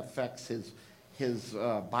how that affects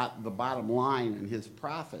the bottom line and his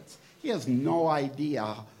profits. He has no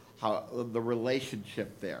idea how the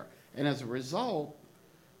relationship there. And as a result,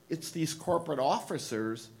 it's these corporate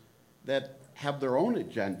officers that have their own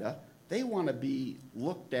agenda. They want to be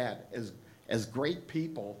looked at as great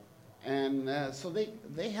people, and so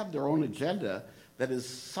they have their own agenda that is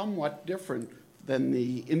somewhat different than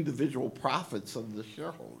the individual profits of the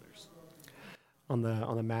shareholders. On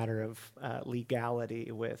the matter of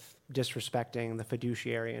legality with disrespecting the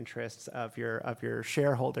fiduciary interests of your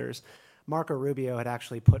shareholders, Marco Rubio had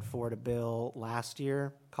actually put forward a bill last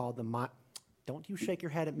year called don't you shake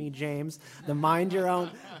your head at me, James, the Mind Your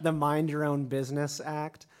Own Business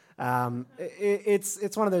Act.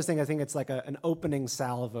 It's one of those things. I think it's like an opening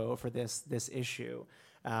salvo for this issue.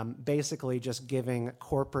 Basically, just giving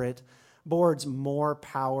corporate boards more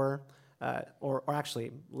power, or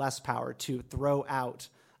actually less power, to throw out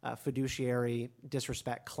fiduciary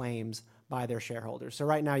disrespect claims by their shareholders. So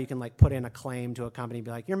right now you can put in a claim to a company and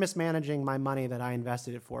be like, you're mismanaging my money that I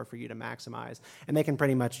invested it for you to maximize. And they can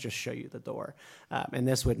pretty much just show you the door. And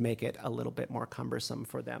this would make it a little bit more cumbersome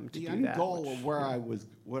for them to do that. The end goal of what I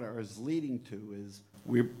was leading to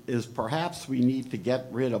is perhaps we need to get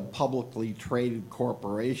rid of publicly traded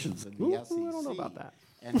corporations in the SEC. I don't know about that.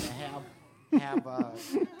 And to have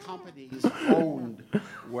companies owned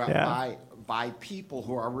by people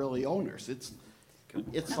who are really owners. It's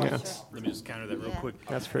like Let me just counter that real quick.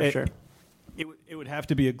 That's for sure. It would have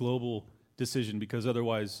to be a global decision because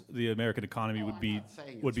otherwise the American economy would be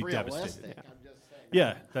devastated.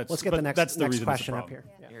 Yeah, let's get the next question up here.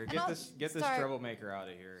 Yeah. Here, get this troublemaker out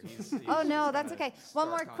of here. He's oh no, that's okay. One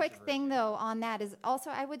more quick thing though on that is also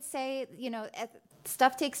I would say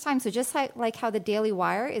stuff takes time. So just like how the Daily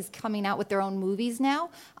Wire is coming out with their own movies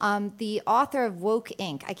now, the author of Woke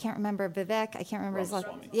Inc., I can't remember Vivek, I can't remember his last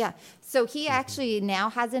name. Yeah. So he actually now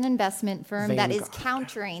has an investment firm that is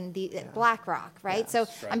countering the BlackRock, right? So,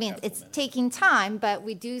 I mean, it's taking time, but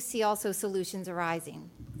we do see also solutions arising.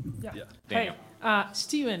 Yeah. Hey,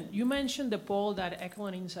 Steven, you mentioned the poll that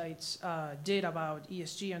Echelon Insights did about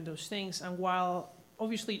ESG and those things, and while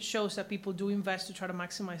obviously it shows that people do invest to try to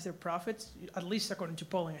maximize their profits, at least according to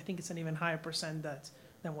polling. I think it's an even higher percent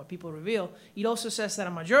than what people reveal. It also says that a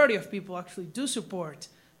majority of people actually do support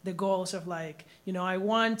the goals of I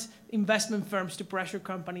want investment firms to pressure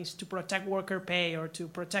companies to protect worker pay or to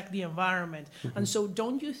protect the environment. Mm-hmm. And so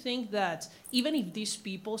don't you think that even if these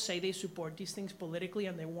people say they support these things politically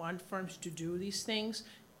and they want firms to do these things,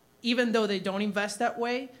 even though they don't invest that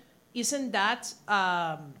way, isn't that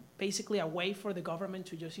basically a way for the government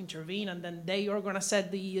to just intervene and then they are going to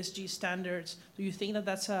set the ESG standards? Do you think that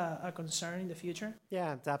that's a concern in the future?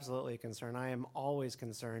 Yeah, it's absolutely a concern. I am always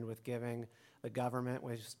concerned with giving the government,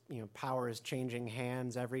 which power is changing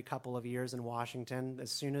hands every couple of years in Washington.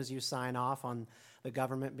 As soon as you sign off on the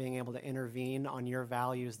government being able to intervene on your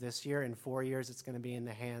values this year, in 4 years it's going to be in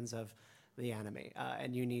the hands of the enemy.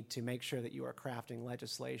 And you need to make sure that you are crafting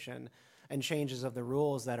legislation and changes of the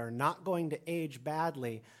rules that are not going to age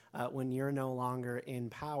badly when you're no longer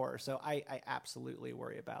in power. So I absolutely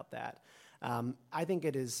worry about that. I think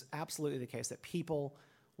it is absolutely the case that people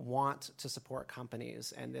want to support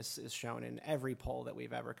companies, and this is shown in every poll that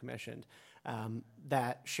we've ever commissioned.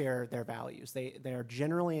 that share their values. They are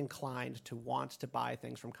generally inclined to want to buy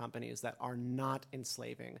things from companies that are not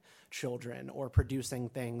enslaving children or producing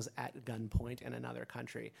things at gunpoint in another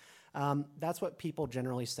country. That's what people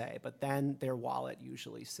generally say, but then their wallet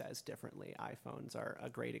usually says differently. iPhones are a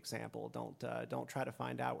great example. Don't try to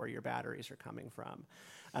find out where your batteries are coming from.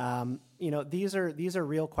 These are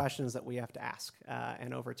real questions that we have to ask,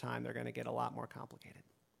 and over time they're going to get a lot more complicated.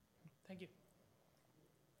 Thank you.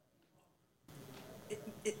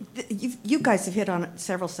 You guys have hit on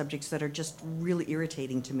several subjects that are just really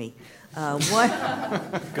irritating to me. One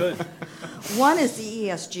is the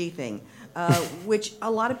ESG thing, which a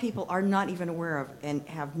lot of people are not even aware of and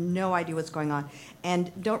have no idea what's going on,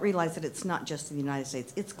 and don't realize that it's not just in the United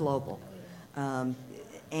States, it's global. And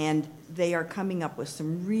they are coming up with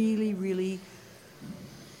some really, really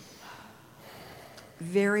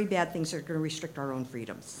very bad things that are going to restrict our own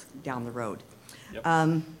freedoms down the road.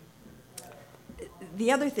 Yep.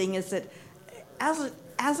 The other thing is that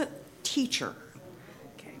as a teacher,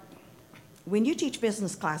 okay, when you teach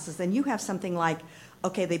business classes, then you have something like,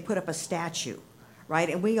 okay, they put up a statue, right?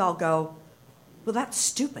 And we all go, well, that's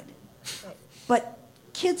stupid. Right. But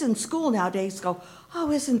kids in school nowadays go, oh,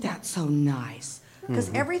 isn't that so nice? Because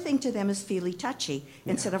everything to them is feely touchy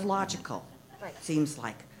instead of logical, right. Seems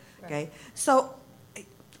like, okay? Right. So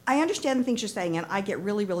I understand the things you're saying, and I get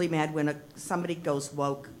really, really mad when somebody goes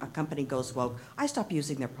woke, a company goes woke. I stop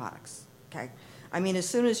using their products, okay? I mean, as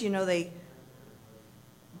soon as, Bed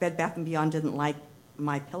Bath & Beyond didn't like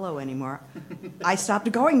my pillow anymore, I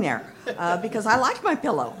stopped going there because I liked my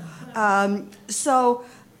pillow. So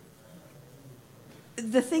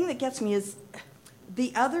the thing that gets me is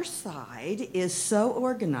the other side is so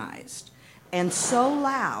organized and so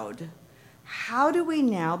loud. How do we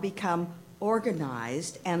now become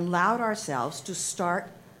organized and loud ourselves to start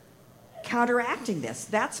counteracting this?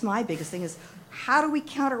 That's my biggest thing, is how do we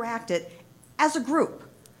counteract it as a group?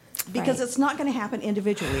 Because It's not going to happen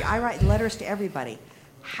individually. I write letters to everybody.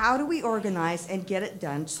 How do we organize and get it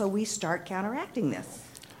done so we start counteracting this?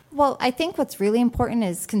 Well, I think what's really important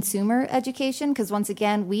is consumer education, because once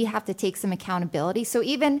again, we have to take some accountability. So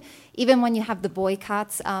even when you have the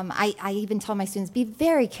boycotts, I even tell my students, be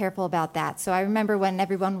very careful about that. So I remember when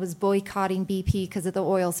everyone was boycotting BP because of the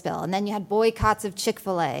oil spill, and then you had boycotts of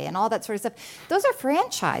Chick-fil-A and all that sort of stuff. Those are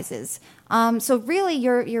franchises. So really,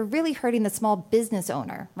 you're really hurting the small business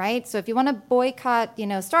owner, right? So if you want to boycott,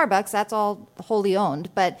 Starbucks, that's all wholly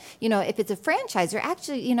owned. But if it's a franchise, you're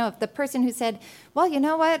actually, if the person who said, well, you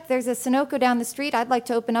know what, there's a Sunoco down the street, I'd like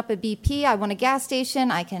to open up a BP, I want a gas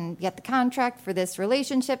station, I can get the contract for this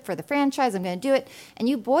relationship, for the franchise, I'm going to do it, and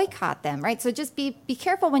you boycott them, right? So just be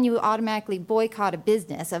careful when you automatically boycott a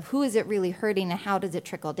business of who is it really hurting and how does it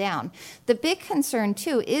trickle down. The big concern,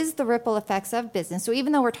 too, is the ripple effects of business. So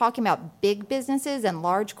even though we're talking about big businesses and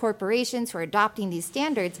large corporations who are adopting these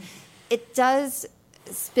standards, it does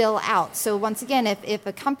spill out. So once again, if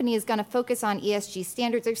a company is going to focus on ESG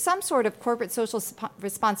standards or some sort of corporate social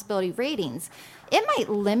responsibility ratings, it might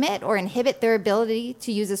limit or inhibit their ability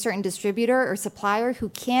to use a certain distributor or supplier who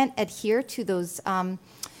can't adhere to those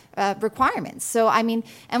requirements. So,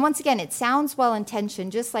 and once again, it sounds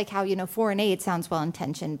well-intentioned, just like how, foreign aid sounds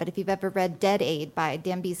well-intentioned. But if you've ever read Dead Aid by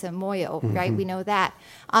Dambisa Moyo, right, we know that.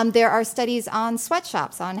 There are studies on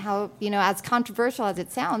sweatshops, on how, as controversial as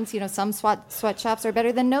it sounds, some sweatshops are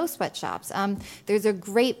better than no sweatshops. There's a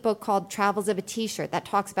great book called Travels of a T-shirt that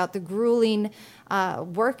talks about the grueling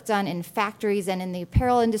work done in factories and in the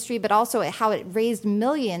apparel industry, but also how it raised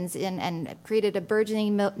millions and created a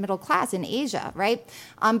burgeoning middle class in Asia, right?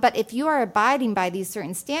 But if you are abiding by these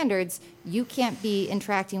certain standards, you can't be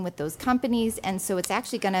interacting with those companies, and so it's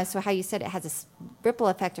actually going to, so how you said it has a ripple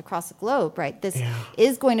effect across the globe, right? This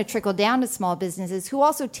is going to trickle down to small businesses who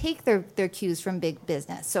also take their cues from big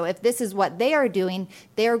business. So if this is what they are doing,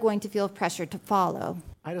 they are going to feel pressure to follow.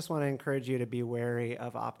 I just want to encourage you to be wary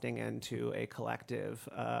of opting into a collective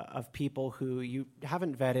of people who you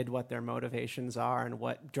haven't vetted what their motivations are and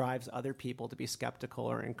what drives other people to be skeptical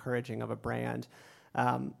or encouraging of a brand.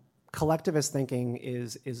 Collectivist thinking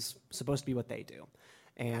is supposed to be what they do.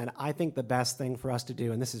 And I think the best thing for us to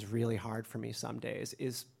do, and this is really hard for me some days,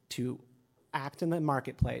 is to act in the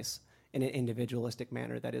marketplace in an individualistic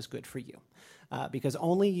manner that is good for you. Because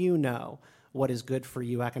only you know what is good for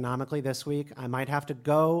you economically this week. I might have to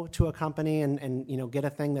go to a company and get a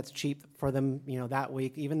thing that's cheap for them that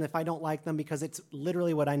week, even if I don't like them, because it's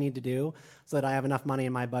literally what I need to do so that I have enough money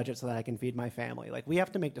in my budget so that I can feed my family. Like, we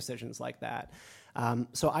have to make decisions like that.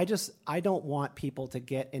 So I don't want people to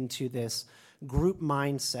get into this group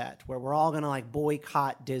mindset where we're all going to like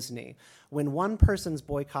boycott Disney. When one person's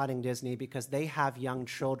boycotting Disney because they have young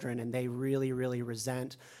children and they really, really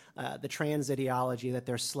resent the trans ideology that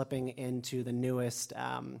they're slipping into the newest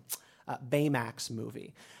Baymax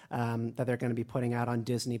movie that they're going to be putting out on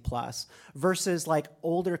Disney Plus, versus like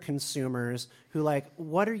older consumers who like,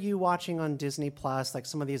 what are you watching on Disney Plus? Like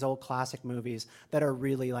some of these old classic movies that are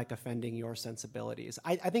really like offending your sensibilities.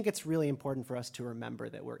 I think it's really important for us to remember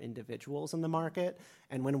that we're individuals in the market,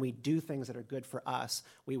 and when we do things that are good for us,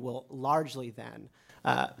 we will largely then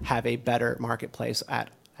have a better marketplace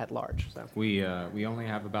at large. So we only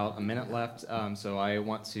have about a minute left, so I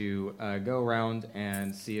want to go around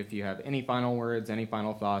and see if you have any final words, any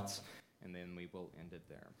final thoughts, and then we will end it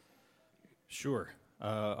there. Sure.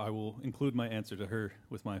 I will include my answer to her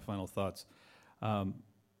with my final thoughts.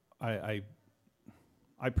 I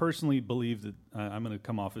personally believe that I'm going to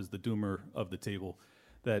come off as the doomer of the table,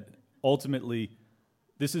 that ultimately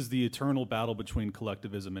this is the eternal battle between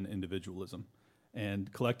collectivism and individualism.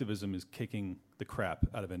 And collectivism is kicking the crap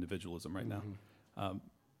out of individualism right now.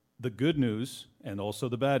 The good news, and also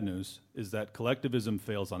the bad news, is that collectivism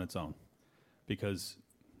fails on its own, because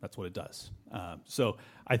that's what it does. So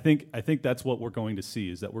I think that's what we're going to see,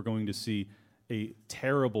 is that we're going to see a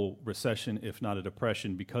terrible recession, if not a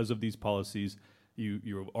depression, because of these policies.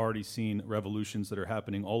 You have already seen revolutions that are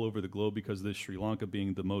happening all over the globe because of this, Sri Lanka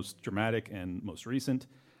being the most dramatic and most recent.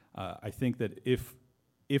 I think that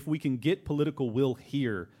if we can get political will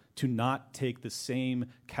here to not take the same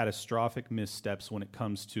catastrophic missteps when it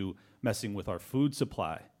comes to messing with our food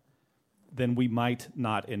supply, then we might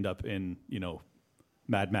not end up in,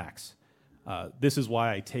 Mad Max. This is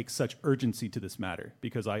why I take such urgency to this matter,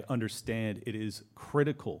 because I understand it is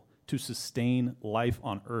critical to sustain life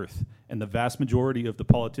on Earth. And the vast majority of the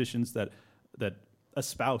politicians that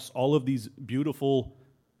espouse all of these beautiful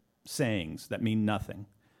sayings that mean nothing,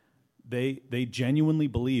 They genuinely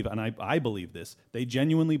believe, and I believe this, they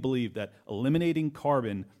genuinely believe that eliminating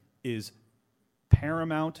carbon is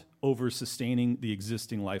paramount over sustaining the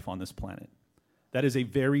existing life on this planet. That is a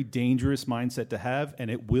very dangerous mindset to have,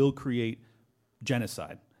 and it will create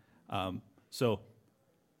genocide. So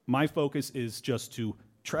my focus is just to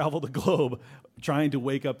travel the globe, trying to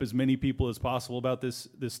wake up as many people as possible about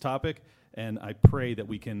this topic, and I pray that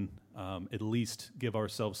we can at least give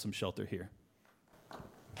ourselves some shelter here.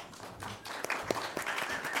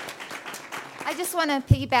 I just want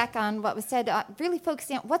to piggyback on what was said, really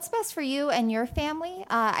focusing on what's best for you and your family.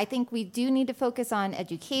 I think we do need to focus on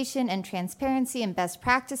education and transparency and best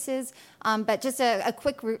practices. But just a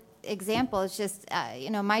quick example is just,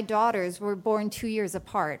 my daughters were born 2 years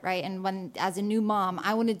apart, right? And when, as a new mom,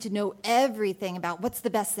 I wanted to know everything about what's the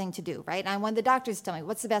best thing to do, right? And I wanted the doctors to tell me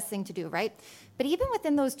what's the best thing to do, right? But even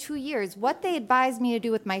within those 2 years, what they advised me to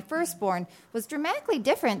do with my firstborn was dramatically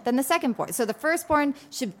different than the secondborn. So the firstborn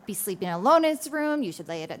should be sleeping alone in its room. You should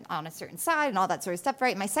lay it on a certain side and all that sort of stuff,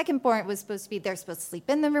 right? My secondborn was supposed to be, they're supposed to sleep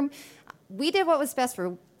in the room. We did what was best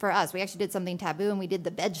for us. We actually did something taboo, and we did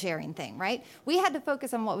the bed sharing thing, right? We had to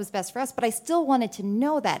focus on what was best for us, but I still wanted to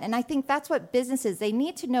know that. And I think that's what businesses, they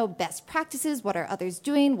need to know best practices, what are others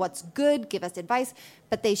doing, what's good, give us advice,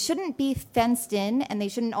 but they shouldn't be fenced in, and they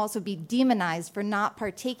shouldn't also be demonized for not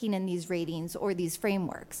partaking in these ratings or these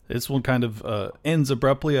frameworks. This one kind of ends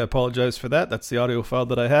abruptly. I apologize for that. That's the audio file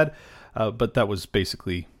that I had, but that was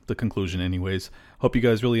basically the conclusion anyways. Hope you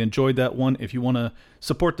guys really enjoyed that one. If you want to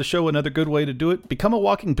support the show, another good way to do it, become a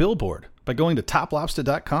walking billboard by going to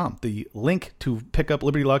toplobster.com. The link to pick up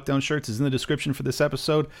Liberty Lockdown shirts is in the description for this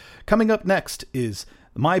episode. Coming up next is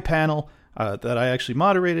my panel that I actually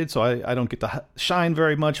moderated, so I don't get to shine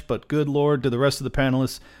very much, but good Lord, to the rest of the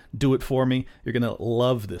panelists, do it for me. You're going to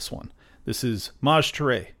love this one. This is Maj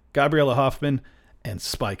Touré, Gabriella Hoffman, and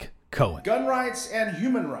Spike Cohen. Gun rights and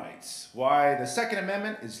human rights. Why the Second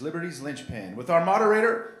Amendment is liberty's linchpin. With our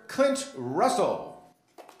moderator, Clint Russell.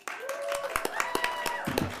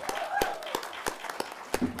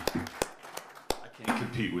 I can't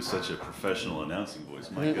compete with such a professional announcing voice,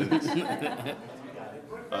 my goodness.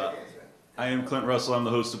 I am Clint Russell. I'm the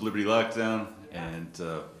host of Liberty Lockdown, and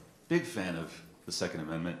big fan of the Second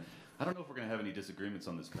Amendment. I don't know if we're going to have any disagreements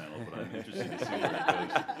on this panel, but I'm interested to see where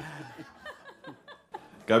it goes.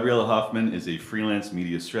 Gabriella Hoffman is a freelance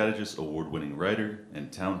media strategist, award-winning writer,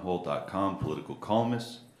 and townhall.com political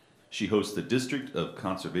columnist. She hosts the District of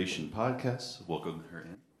Conservation podcast. Welcome her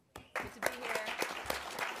in. Good to be here.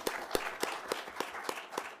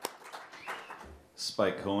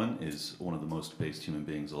 Spike Cohen is one of the most based human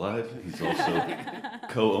beings alive. He's also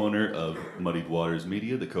co-owner of Muddied Waters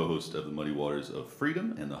Media, the co-host of the Muddy Waters of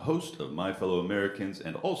Freedom, and the host of My Fellow Americans,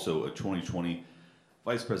 and also a 2020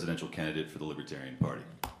 vice presidential candidate for the Libertarian Party.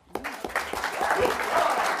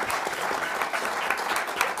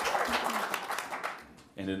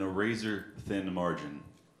 And in a razor-thin margin,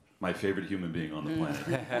 my favorite human being on the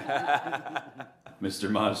planet, Mr.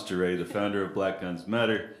 Maj Touré, the founder of Black Guns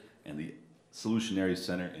Matter and the Solutionary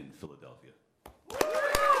Center in Philadelphia.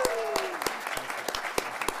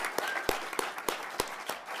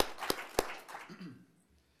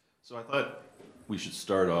 So I thought we should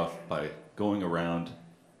start off by going around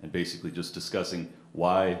and basically just discussing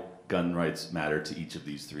why gun rights matter to each of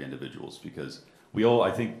these three individuals, because we all,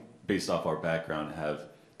 I think, based off our background, have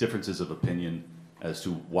differences of opinion as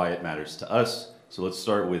to why it matters to us. So let's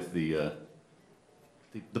start with the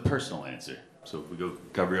personal answer. So if we go,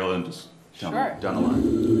 Gabriella, and just down the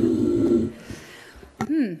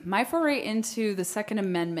line. My foray into the Second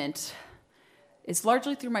Amendment is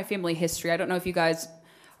largely through my family history. I don't know if you guys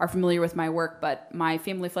are familiar with my work, but my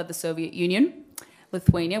family fled the Soviet Union,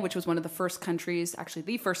 Lithuania, which was one of the first countries, actually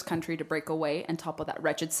the first country to break away and topple that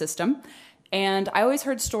wretched system. And I always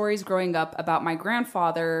heard stories growing up about my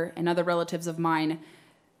grandfather and other relatives of mine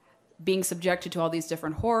being subjected to all these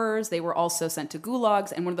different horrors. They were also sent to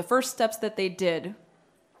gulags, and one of the first steps that they did,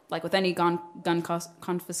 like with any gun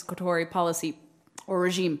confiscatory policy or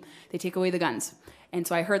regime, they take away the guns. And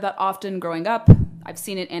so I heard that often growing up. I've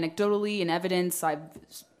seen it anecdotally in evidence.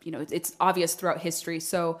 It's obvious throughout history.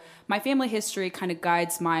 So my family history kind of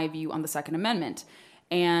guides my view on the Second Amendment.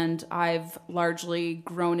 And I've largely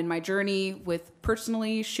grown in my journey with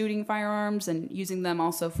personally shooting firearms and using them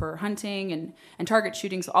also for hunting and target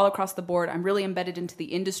shootings all across the board. I'm really embedded into the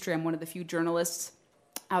industry. I'm one of the few journalists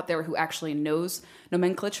out there who actually knows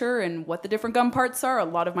nomenclature and what the different gun parts are. A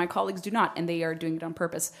lot of my colleagues do not, and they are doing it on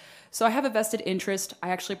purpose. So I have a vested interest. I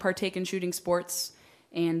actually partake in shooting sports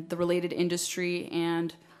and the related industry,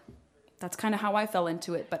 and that's kind of how I fell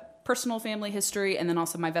into it. But personal family history, and then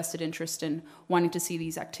also my vested interest in wanting to see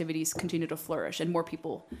these activities continue to flourish and more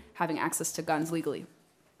people having access to guns legally.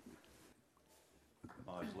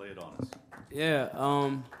 Maj, lay it on us. Yeah,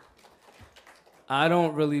 I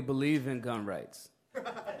don't really believe in gun rights.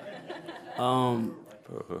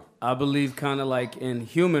 I believe kind of like in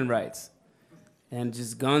human rights, and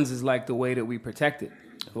just guns is like the way that we protect it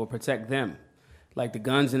or protect them. Like the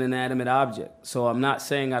gun's an inanimate object. So I'm not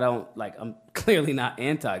saying I'm clearly not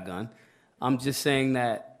anti-gun. I'm just saying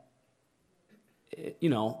that,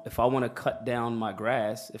 if I want to cut down my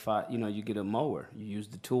grass, you get a mower, you use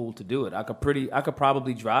the tool to do it. I could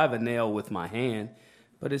probably drive a nail with my hand,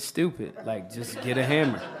 but it's stupid. Like, just get a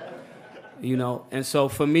hammer, And so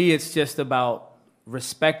for me, it's just about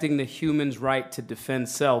respecting the human's right to defend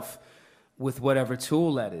self with whatever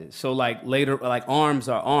tool that is. So arms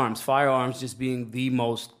are arms, firearms just being the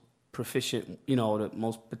most proficient, the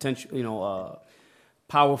most potential,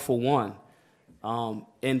 powerful one.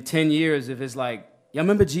 In 10 years, if it's like, y'all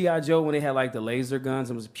remember G.I. Joe when they had like the laser guns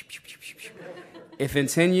and it was pew, pew, pew, pew, pew. If in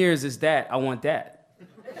 10 years it's that, I want that.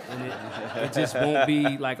 And it just won't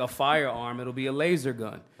be like a firearm, it'll be a laser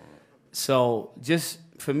gun. So just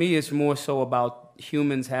for me, it's more so about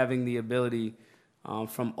humans having the ability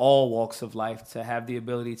from all walks of life to have the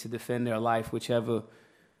ability to defend their life,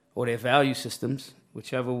 or their value systems,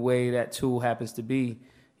 whichever way that tool happens to be.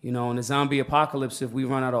 In the zombie apocalypse, if we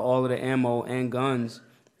run out of all of the ammo and guns,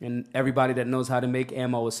 and everybody that knows how to make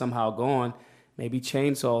ammo is somehow gone, maybe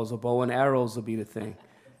chainsaws or bow and arrows will be the thing.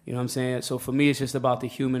 You know what I'm saying? So for me, it's just about the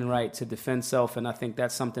human right to defend self, and I think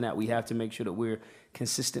that's something that we have to make sure that we're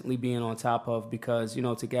consistently being on top of, because, to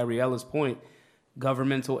Gabriella's point,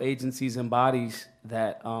 governmental agencies and bodies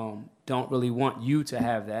that don't really want you to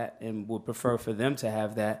have that and would prefer for them to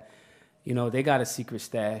have that, they got a secret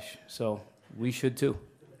stash, so we should too.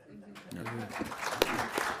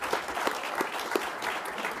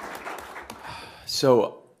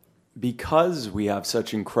 So because we have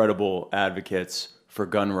such incredible advocates for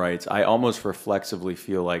gun rights, I almost reflexively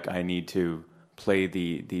feel like I need to play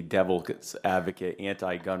the devil's advocate,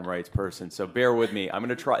 anti-gun rights person. So bear with me. I'm going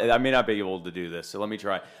to try. I may not be able to do this, so let me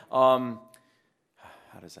try. How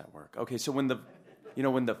does that work? Okay, so when the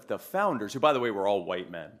founders, who by the way were all white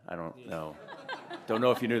men, I don't know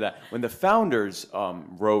if you knew that. When the founders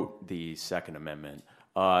wrote the Second Amendment,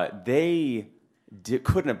 they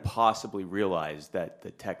couldn't have possibly realized that the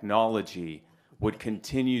technology would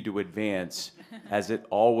continue to advance as it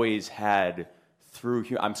always had through.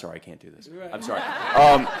 I'm sorry, I can't do this. I'm sorry.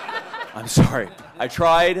 I'm sorry. I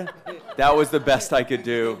tried. That was the best I could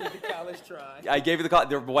do. I gave you the college.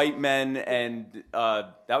 They're white men, and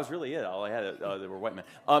that was really it. All I had, they were white men.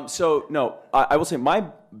 So no, I will say my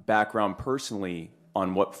background personally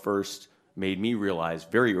on what first made me realize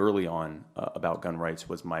very early on about gun rights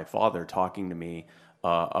was my father talking to me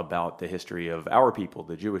about the history of our people,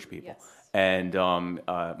 the Jewish people. Yes. And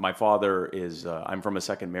my father is, I'm from a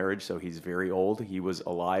second marriage, so he's very old. He was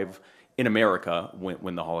alive in America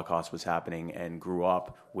when the Holocaust was happening and grew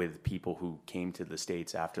up with people who came to the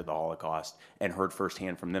States after the Holocaust and heard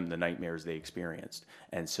firsthand from them the nightmares they experienced.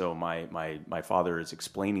 And so my father is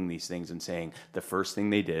explaining these things and saying the first thing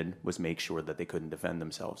they did was make sure that they couldn't defend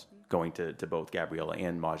themselves, going to both Gabriella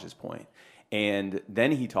and Maj's point. And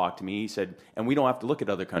then he talked to me, he said, and we don't have to look at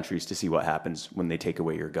other countries to see what happens when they take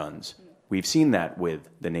away your guns. We've seen that with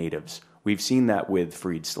the natives. We've seen that with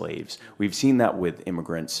freed slaves. We've seen that with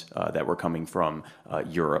immigrants that were coming from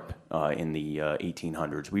Europe in the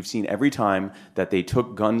 1800s. We've seen every time that they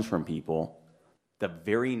took guns from people, the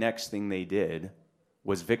very next thing they did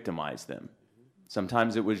was victimize them.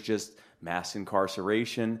 Sometimes it was just mass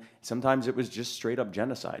incarceration. Sometimes it was just straight up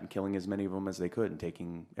genocide and killing as many of them as they could and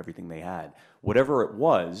taking everything they had. Whatever it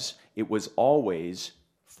was always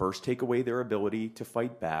first take away their ability to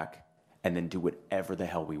fight back and then do whatever the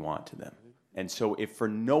hell we want to them. And so if for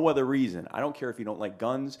no other reason, I don't care if you don't like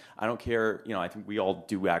guns, I don't care, I think we all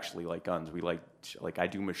do actually like guns. We like I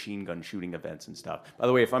do machine gun shooting events and stuff. By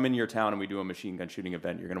the way, if I'm in your town and we do a machine gun shooting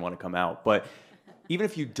event, you're gonna wanna come out. But even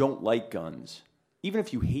if you don't like guns, even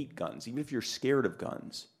if you hate guns, even if you're scared of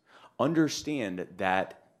guns, understand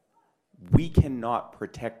that we cannot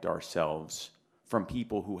protect ourselves from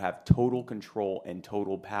people who have total control and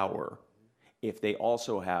total power if they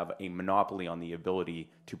also have a monopoly on the ability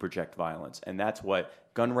to project violence. And that's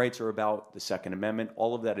what gun rights are about, the Second Amendment,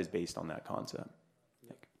 all of that is based on that concept.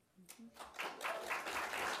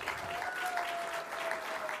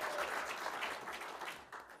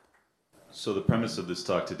 So the premise of this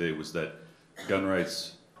talk today was that gun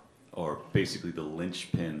rights are basically the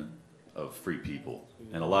linchpin of free people.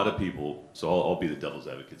 And a lot of people, so I'll be the devil's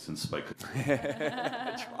advocate since Spike could.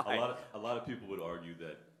 A lot of people would argue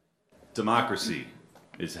that democracy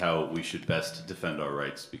is how we should best defend our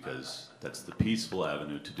rights because that's the peaceful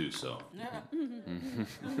avenue to do so.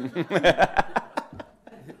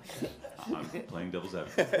 I'm playing devil's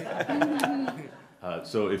advocate.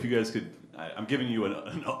 So if you guys could, I'm giving you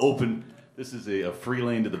an open, this is a free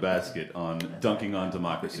lane to the basket on dunking on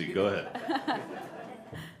democracy. Go ahead.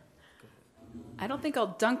 I don't think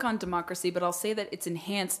I'll dunk on democracy, but I'll say that it's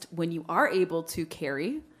enhanced when you are able to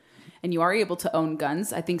carry and you are able to own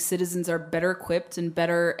guns. I think citizens are better equipped and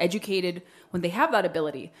better educated when they have that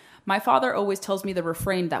ability. My father always tells me the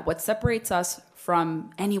refrain that what separates us from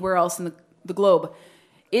anywhere else in the globe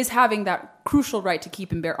is having that crucial right to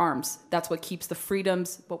keep and bear arms. That's what keeps the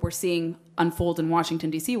freedoms, what we're seeing unfold in Washington,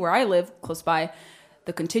 D.C., where I live, close by,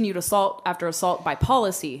 the continued assault after assault by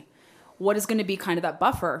policy. What is going to be kind of that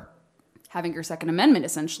buffer? Having your Second Amendment,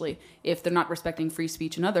 essentially, if they're not respecting free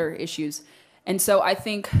speech and other issues. And so I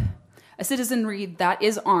think a citizenry that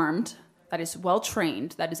is armed, that is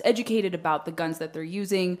well-trained, that is educated about the guns that they're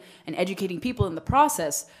using and educating people in the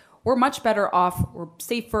process, we're much better off, we're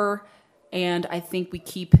safer, and I think we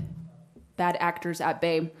keep bad actors at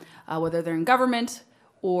bay, whether they're in government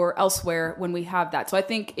or elsewhere when we have that. So I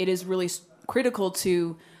think it is really critical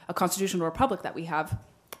to a constitutional republic that we have,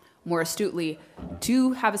 more astutely,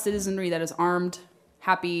 to have a citizenry that is armed,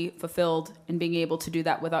 happy, fulfilled, and being able to do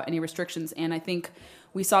that without any restrictions. And I think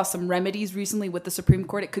we saw some remedies recently with the Supreme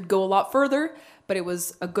Court. It could go a lot further, but it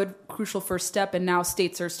was a good, crucial first step. And now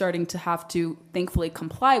states are starting to have to, thankfully,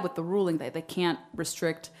 comply with the ruling that they can't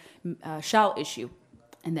restrict, shall issue.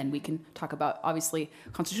 And then we can talk about, obviously,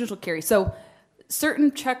 constitutional carry. So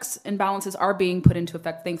certain checks and balances are being put into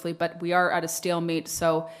effect, thankfully, but we are at a stalemate.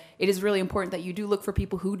 So it is really important that you do look for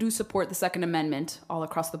people who do support the Second Amendment all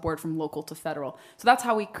across the board, from local to federal. So that's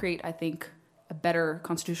how we create, I think, a better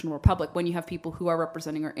constitutional republic, when you have people who are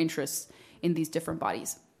representing our interests in these different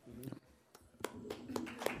bodies.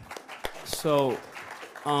 So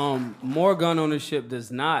more gun ownership does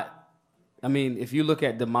not, I mean, if you look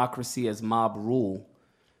at democracy as mob rule,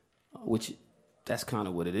 which that's kind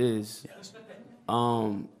of what it is. Yes.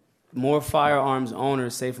 More firearms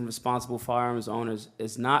owners, safe and responsible firearms owners,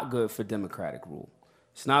 is not good for democratic rule.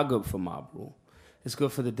 It's not good for mob rule. It's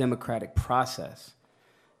good for the democratic process,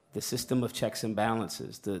 the system of checks and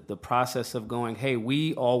balances, the process of going, hey,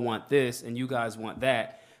 we all want this and you guys want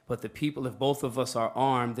that, but the people, if both of us are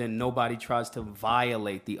armed, then nobody tries to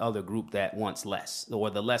violate the other group that wants less, or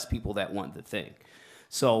the less people that want the thing.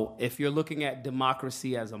 So if you're looking at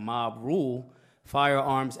democracy as a mob rule,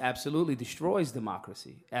 firearms absolutely destroys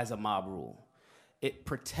democracy as a mob rule. It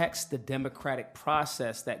protects the democratic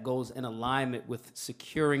process that goes in alignment with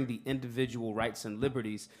securing the individual rights and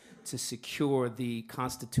liberties to secure the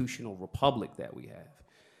constitutional republic that we have.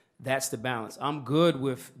 That's the balance. I'm good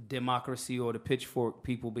with democracy or the pitchfork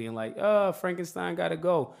people being like, oh, Frankenstein got to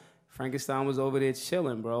go. Frankenstein was over there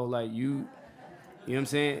chilling, bro. Like, you know what I'm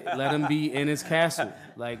saying? Let him be in his castle,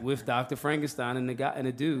 like with Dr. Frankenstein and the guy and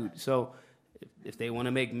the dude. So if they want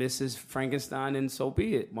to make Mrs. Frankenstein, then so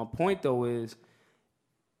be it. My point, though, is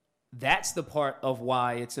that's the part of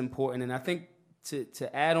why it's important. And I think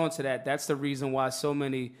to add on to that, that's the reason why so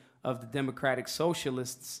many of the democratic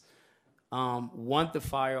socialists want the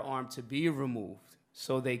firearm to be removed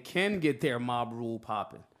so they can get their mob rule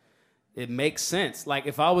popping. It makes sense. Like,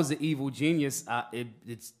 if I was an evil genius,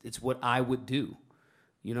 it's what I would do.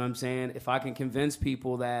 You know what I'm saying? If I can convince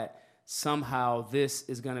people that somehow this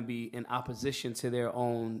is going to be in opposition to their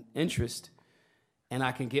own interest and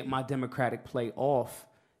I can get my democratic play off,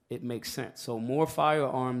 it makes sense. So more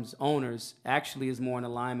firearms owners actually is more in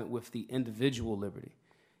alignment with the individual liberty.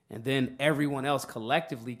 And then everyone else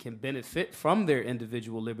collectively can benefit from their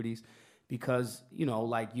individual liberties because, you know,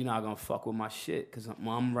 like, you're not going to fuck with my shit because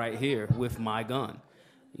I'm right here with my gun.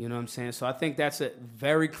 You know what I'm saying? So I think that's a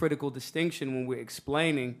very critical distinction when we're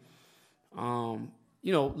explaining.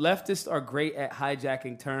 You know, leftists are great at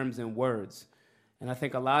hijacking terms and words. And I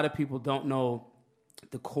think a lot of people don't know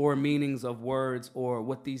the core meanings of words or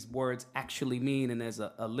what these words actually mean. And as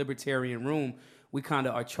a libertarian room, we kind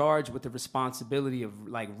of are charged with the responsibility of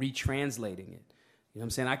like retranslating it. You know what I'm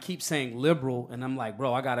saying? I keep saying liberal, and I'm like,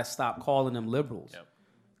 bro, I got to stop calling them liberals. Yep.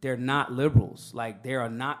 They're not liberals. Like, they are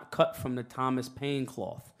not cut from the Thomas Paine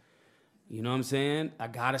cloth. You know what I'm saying? I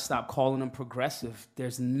got to stop calling them progressive.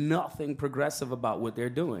 There's nothing progressive about what they're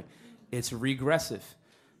doing. It's regressive.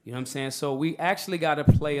 You know what I'm saying? So we actually got to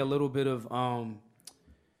play a little bit of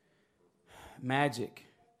magic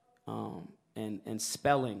and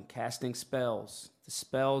spelling, casting spells, the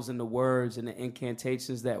spells and the words and the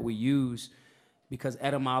incantations that we use, because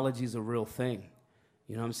etymology is a real thing.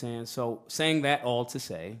 You know what I'm saying? So saying that all to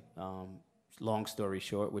say, long story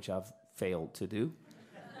short, which I've failed to do,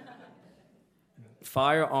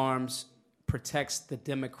 firearms protects the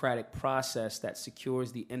democratic process that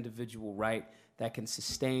secures the individual right that can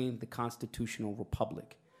sustain the constitutional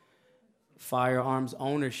republic. Firearms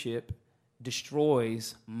ownership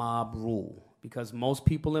destroys mob rule because most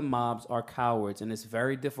people in mobs are cowards, and it's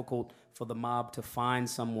very difficult for the mob to find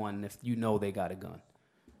someone if you know they got a gun.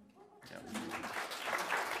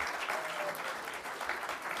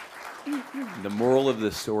 The moral of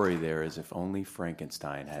the story there is if only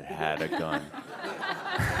Frankenstein had had a gun.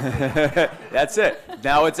 That's it.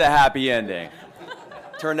 Now it's a happy ending.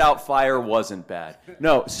 Turned out fire wasn't bad.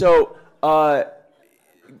 No, so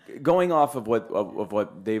going off of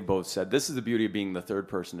what they've both said, this is the beauty of being the third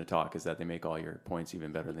person to talk, is that they make all your points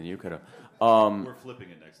even better than you could have. We're flipping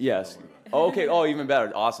it next time. Yes. Okay. Oh, even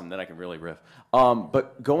better. Awesome. Then I can really riff.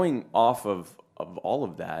 But going off of all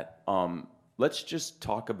of that, let's just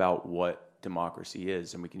talk about what democracy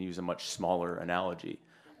is, and we can use a much smaller analogy,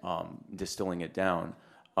 distilling it down.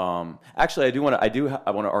 Actually, I want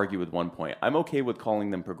to argue with one point. I'm okay with calling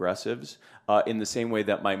them progressives in the same way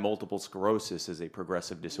that my multiple sclerosis is a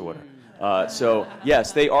progressive disorder. So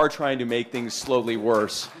yes, they are trying to make things slowly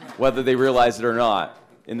worse, whether they realize it or not.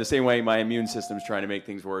 In the same way my immune system is trying to make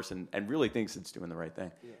things worse and really thinks it's doing the right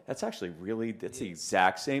thing. That's actually that's the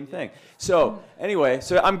exact same thing. So anyway,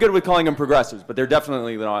 so I'm good with calling them progressives, but they're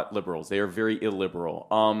definitely not liberals. They are very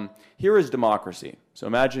illiberal. Here is democracy. So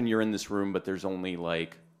imagine you're in this room, but there's only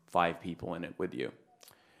like 5 people in it with you.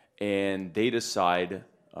 And they decide,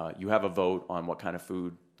 you have a vote on what kind of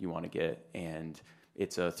food you want to get, and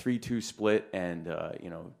it's a 3-2 split, and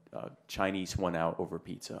Chinese won out over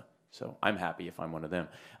pizza. So I'm happy if I'm one of them.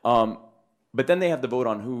 But then they have to vote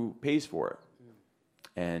on who pays for it.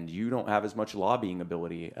 And you don't have as much lobbying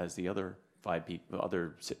ability as the other 5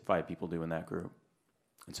 people do in that group.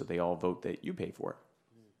 And so they all vote that you pay for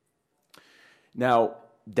it. Now,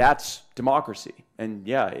 that's democracy. And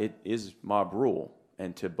yeah, it is mob rule.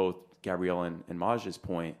 And to both Gabrielle and Maj's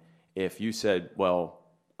point, if you said, well,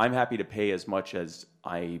 I'm happy to pay as much as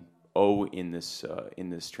I owe in this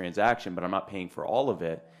transaction, but I'm not paying for all of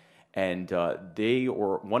it, and they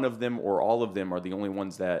or one of them or all of them are the only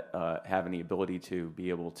ones that have any ability to be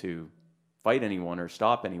able to fight anyone or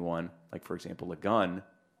stop anyone, like, for example, a gun,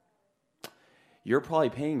 you're probably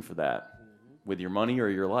paying for that with your money or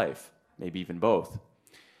your life, maybe even both.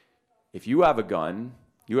 If you have a gun,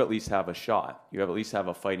 you at least have a shot. You at least have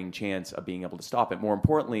a fighting chance of being able to stop it. More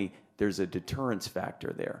importantly, there's a deterrence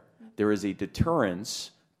factor there. There is a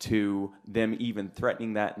deterrence to them even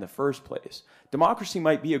threatening that in the first place. Democracy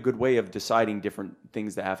might be a good way of deciding different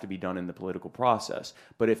things that have to be done in the political process,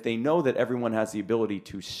 but if they know that everyone has the ability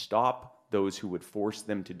to stop those who would force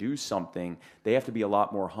them to do something, they have to be a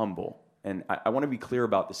lot more humble. And I want to be clear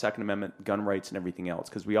about the Second Amendment, gun rights, and everything else,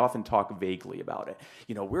 because we often talk vaguely about it.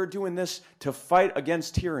 You know, we're doing this to fight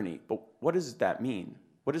against tyranny, but what does that mean?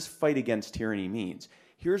 What does fight against tyranny means?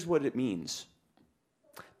 Here's what it means.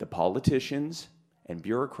 The politicians and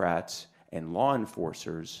bureaucrats and law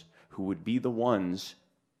enforcers who would be the ones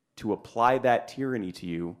to apply that tyranny to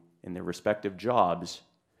you in their respective jobs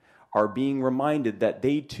are being reminded that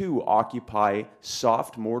they too occupy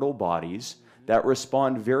soft mortal bodies that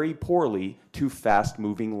respond very poorly to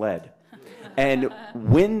fast-moving lead. And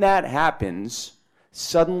when that happens,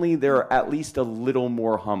 suddenly they're at least a little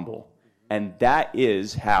more humble. And that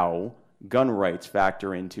is how gun rights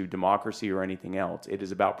factor into democracy or anything else. It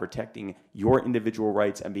is about protecting your individual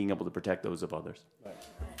rights and being able to protect those of others. Right.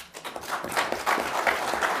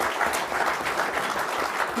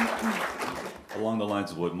 Along the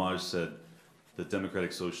lines of what Maj said, the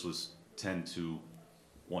Democratic Socialists tend to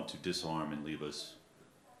want to disarm and leave us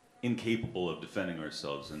incapable of defending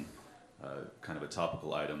ourselves. And kind of a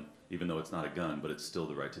topical item, even though it's not a gun, but it's still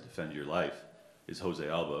the right to defend your life, is Jose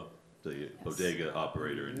Alba, the bodega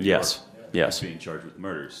operator in New York, being charged with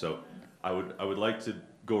murder. So I would like to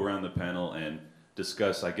go around the panel and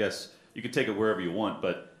discuss, I guess, you can take it wherever you want,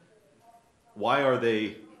 but why are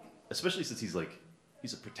they, especially since he's a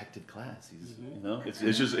protected class, you know,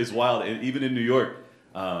 it's wild, and even in New York,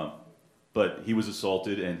 but he was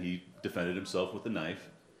assaulted and he defended himself with a knife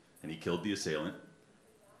and he killed the assailant.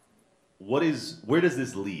 Where does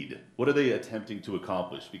this lead? What are they attempting to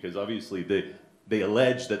accomplish? Because obviously they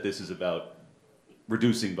allege that this is about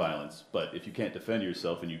reducing violence, but if you can't defend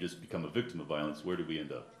yourself and you just become a victim of violence, where do we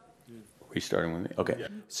end up? Are you starting with me? Okay. Yeah.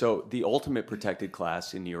 So the ultimate protected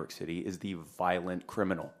class in New York City is the violent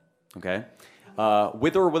criminal, okay?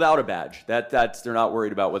 With or without a badge. That's they're not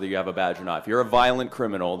worried about whether you have a badge or not. If you're a violent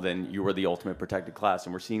criminal, then you are the ultimate protected class,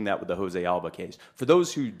 and we're seeing that with the Jose Alba case. For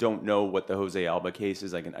those who don't know what the Jose Alba case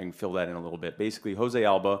is, I can fill that in a little bit. Basically, Jose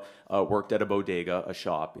Alba worked at a bodega, a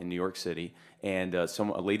shop in New York City, and a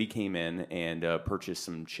lady came in and purchased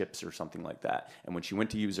some chips or something like that. And when she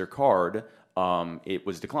went to use her card, it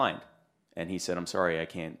was declined. And he said, "I'm sorry, I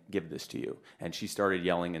can't give this to you." And she started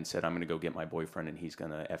yelling and said, "I'm going to go get my boyfriend, and he's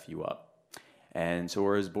going to F you up." And so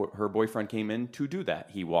her boyfriend came in to do that.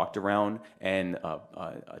 He walked around and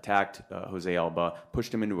attacked Jose Alba,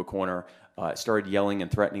 pushed him into a corner, started yelling and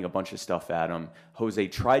threatening a bunch of stuff at him. Jose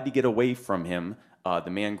tried to get away from him. The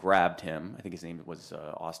man grabbed him. I think his name was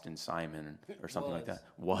Austin Simon or something like that.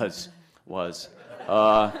 Was.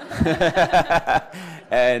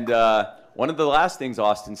 And one of the last things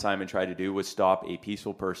Austin Simon tried to do was stop a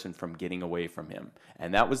peaceful person from getting away from him.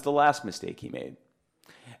 And that was the last mistake he made.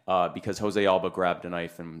 Because Jose Alba grabbed a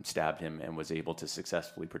knife and stabbed him and was able to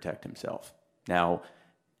successfully protect himself. Now,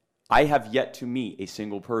 I have yet to meet a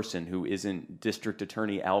single person who isn't District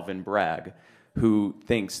Attorney Alvin Bragg who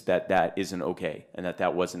thinks that that isn't okay and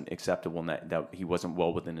that wasn't acceptable and that he wasn't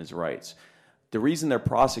well within his rights. The reason they're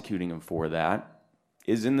prosecuting him for that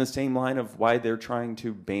is in the same line of why they're trying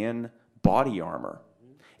to ban body armor.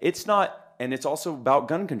 It's not, and it's also about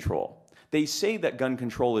gun control. They say that gun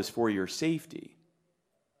control is for your safety.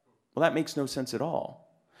 Well, that makes no sense at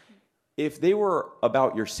all. If they were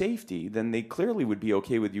about your safety, then they clearly would be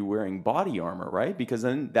okay with you wearing body armor, right? Because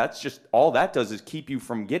then that's just, all that does is keep you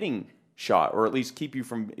from getting shot, or at least keep you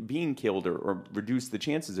from being killed, or reduce the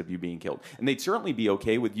chances of you being killed. And they'd certainly be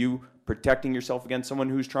okay with you protecting yourself against someone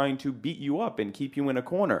who's trying to beat you up and keep you in a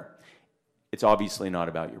corner. It's obviously not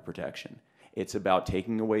about your protection. It's about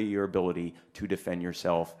taking away your ability to defend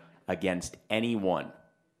yourself against anyone.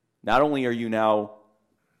 Not only are you now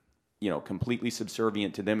completely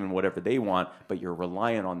subservient to them and whatever they want, but you're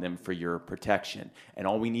reliant on them for your protection. And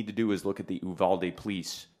all we need to do is look at the Uvalde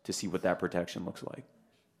police to see what that protection looks like.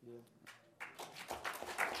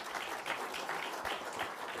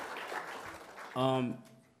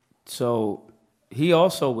 So he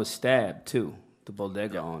also was stabbed too, the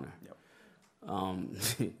bodega owner. Yep.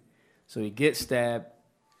 So he gets stabbed,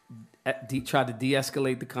 tried to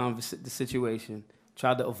de-escalate the situation,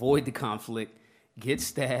 tried to avoid the conflict, gets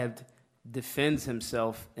stabbed, defends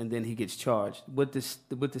himself, and then he gets charged. What the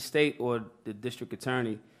state or the district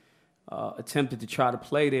attorney attempted to try to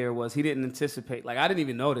play there was he didn't anticipate. Like, I didn't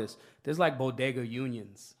even know this. There's like bodega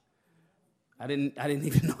unions. I didn't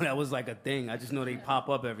even know that was like a thing. I just know they pop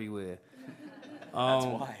up everywhere.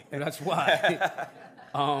 That's why.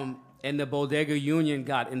 And the Bodega Union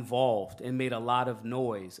got involved and made a lot of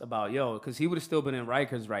noise about, because he would have still been in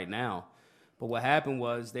Rikers right now. But what happened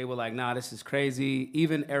was they were like, nah, this is crazy.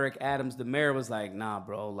 Even Eric Adams, the mayor, was like, nah,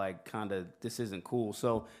 bro, like, kind of, this isn't cool.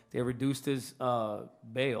 So they reduced his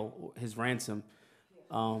bail, his ransom.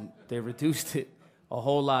 They reduced it a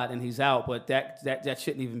whole lot, and he's out. But that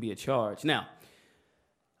shouldn't even be a charge. Now,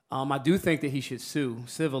 I do think that he should sue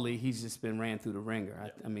civilly. He's just been ran through the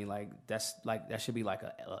ringer. I mean, that should be like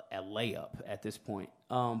a layup at this point.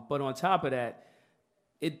 But on top of that,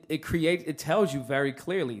 it tells you very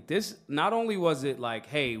clearly. This not only was it like,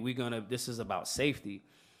 hey, this is about safety,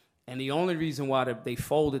 and the only reason why they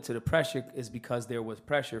folded to the pressure is because there was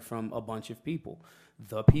pressure from a bunch of people,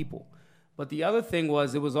 the people. But the other thing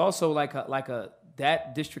was, it was also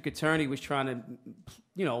that district attorney was trying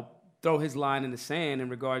to, throw his line in the sand in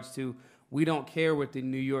regards to, we don't care what the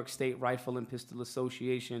New York State Rifle and Pistol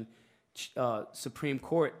Association Supreme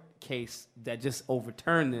Court case that just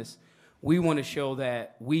overturned this. We want to show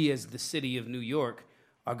that we as the city of New York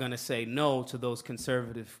are going to say no to those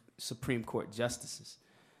conservative Supreme Court justices.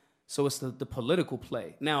 So it's the political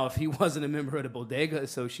play. Now, if he wasn't a member of the Bodega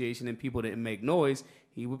Association and people didn't make noise,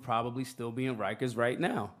 he would probably still be in Rikers right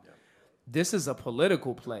now. Yeah. This is a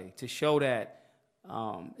political play to show that.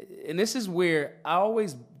 And this is where I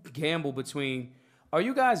always gamble between, are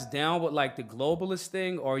you guys down with like the globalist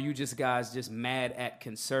thing, or are you guys just mad at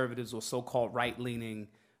conservatives or so-called right-leaning,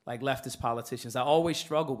 like leftist politicians? I always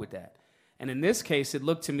struggle with that. And in this case, it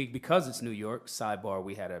looked to me, because it's New York, sidebar,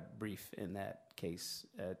 we had a brief in that case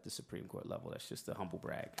at the Supreme Court level. That's just a humble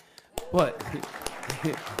brag. But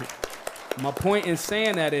my point in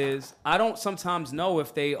saying that is, I don't sometimes know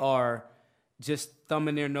if they are just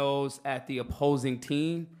thumbing their nose at the opposing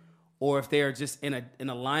team, or if they are just in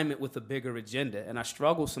alignment with a bigger agenda. And I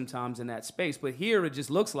struggle sometimes in that space. But here it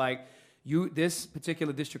just looks like this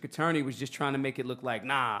particular district attorney was just trying to make it look like,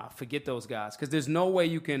 nah, forget those guys. Because there's no way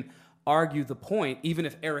you can argue the point, even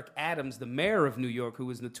if Eric Adams, the mayor of New York,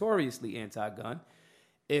 who is notoriously anti-gun,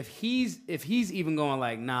 if he's even going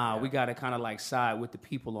like, nah, we got to kind of like side with the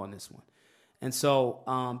people on this one. And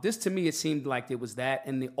so this, to me, it seemed like it was that.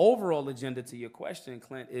 And the overall agenda to your question,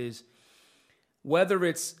 Clint, is whether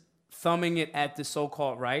it's thumbing it at the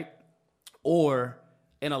so-called right or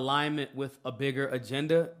in alignment with a bigger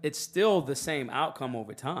agenda, it's still the same outcome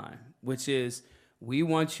over time, which is we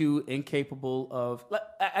want you incapable of,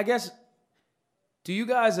 I guess, do you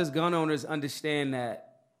guys as gun owners understand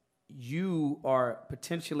that you are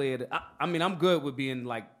potentially, I'm good with being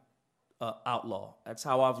like outlaw. That's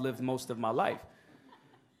how I've lived most of my life.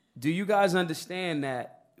 Do you guys understand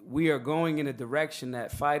that we are going in a direction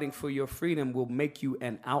that fighting for your freedom will make you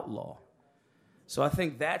an outlaw? So I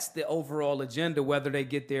think that's the overall agenda, whether they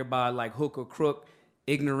get there by like hook or crook,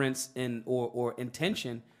 ignorance and or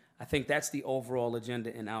intention. I think that's the overall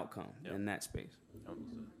agenda and outcome in that space.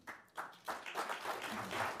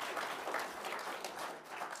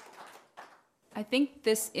 I think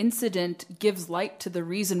this incident gives light to the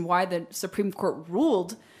reason why the Supreme Court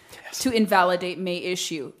ruled to invalidate May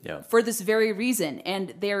issue for this very reason.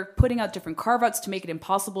 And they're putting out different carve-outs to make it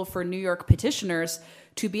impossible for New York petitioners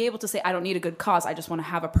to be able to say, I don't need a good cause, I just want to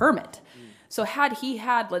have a permit. So had he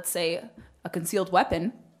had, let's say, a concealed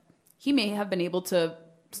weapon, he may have been able to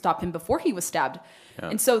stop him before he was stabbed.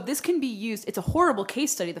 And so this can be used. It's a horrible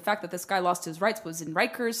case study. The fact that this guy lost his rights, was in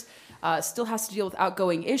Rikers, still has to deal with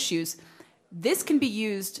outgoing issues. This can be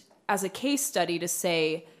used as a case study to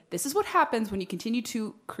say, this is what happens when you continue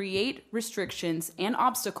to create restrictions and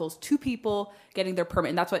obstacles to people getting their permit.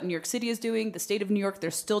 And that's what New York City is doing. The state of New York,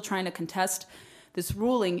 they're still trying to contest this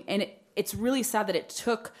ruling. And it's really sad that it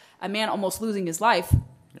took a man almost losing his life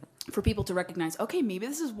for people to recognize, okay, maybe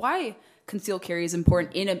this is why concealed carry is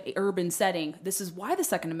important in an urban setting. This is why the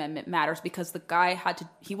Second Amendment matters, because the guy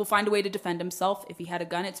he will find a way to defend himself. If he had a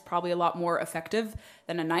gun, it's probably a lot more effective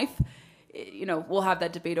than a knife. We'll have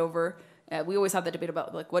that debate over. We always have that debate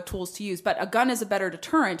about like what tools to use, but a gun is a better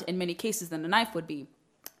deterrent in many cases than a knife would be.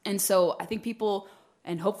 And so I think people,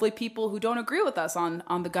 and hopefully people who don't agree with us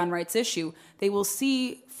on the gun rights issue, they will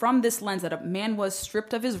see from this lens that a man was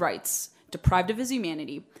stripped of his rights, deprived of his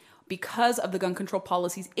humanity, because of the gun control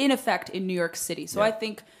policies in effect in New York City. So I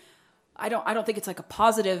think, I don't think it's like a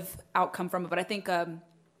positive outcome from it, but I think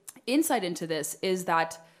insight into this is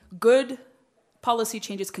that good policy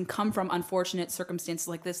changes can come from unfortunate circumstances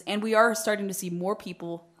like this. And we are starting to see more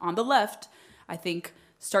people on the left, I think,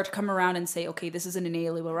 start to come around and say, okay, this is an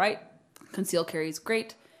inalienable right. Concealed carry is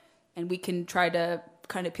great. And we can try to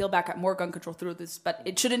kind of peel back at more gun control through this. But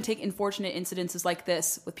it shouldn't take unfortunate incidences like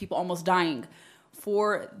this with people almost dying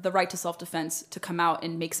for the right to self-defense to come out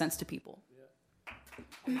and make sense to people.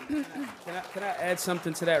 Can I add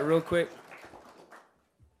something to that real quick?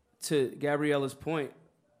 To Gabriella's point,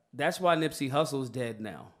 that's why Nipsey Hussle's dead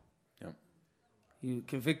now. Yep. He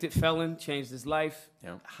convicted felon, changed his life,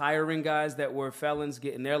 hiring guys that were felons,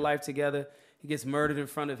 getting their life together. He gets murdered in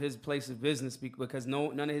front of his place of business because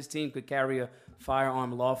none of his team could carry a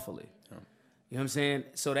firearm lawfully. You know what I'm saying?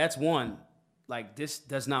 So that's one. Like, this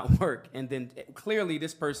does not work. And then clearly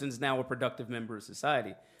this person's now a productive member of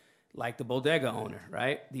society, like the bodega owner,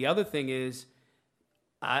 right? The other thing is,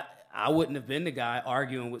 I wouldn't have been the guy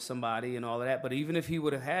arguing with somebody and all of that, but even if he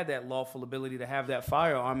would have had that lawful ability to have that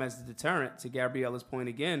firearm as a deterrent, to Gabriella's point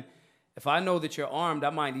again, if I know that you're armed, I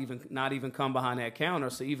might not even come behind that counter,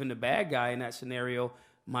 so even the bad guy in that scenario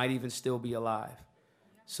might even still be alive.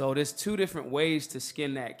 So there's two different ways to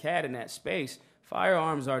skin that cat in that space.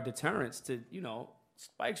 Firearms are deterrents to,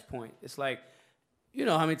 Spike's point. It's like,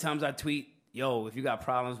 how many times I tweet, yo, if you got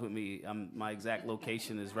problems with me, my exact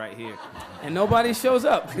location is right here. And nobody shows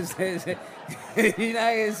up because I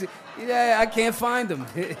can't find him.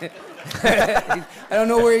 I don't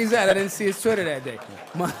know where he's at. I didn't see his Twitter that day.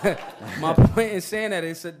 My point in saying that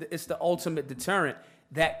is it's the ultimate deterrent.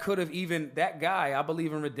 That could have that guy, I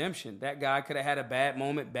believe in redemption. That guy could have had a bad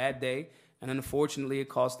moment, bad day, and unfortunately it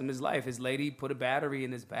cost him his life. His lady put a battery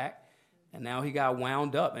in his back, and now he got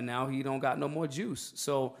wound up, and now he don't got no more juice.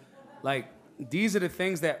 So, these are the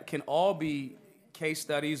things that can all be case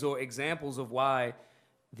studies or examples of why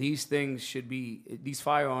these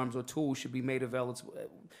firearms or tools should be made available.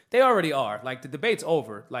 They already are. The debate's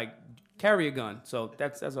over. Carry a gun. So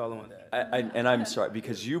that's all I want to add. And I'm sorry,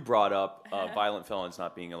 because you brought up violent felons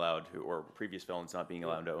not being allowed to, or previous felons not being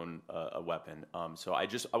allowed to own a weapon. So I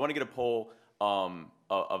want to get a poll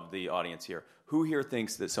of the audience here. Who here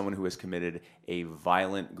thinks that someone who has committed a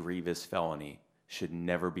violent, grievous felony should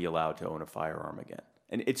never be allowed to own a firearm again?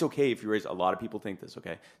 And it's okay if you raise, a lot of people think this,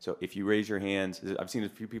 okay? So if you raise your hands, I've seen a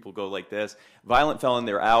few people go like this. Violent felon,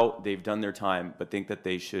 they're out, they've done their time, but think that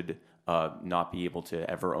they should not be able to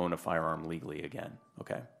ever own a firearm legally again,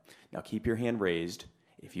 okay? Now keep your hand raised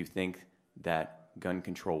if you think that gun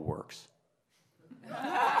control works.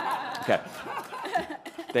 Okay.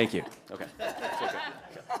 Thank you. Okay.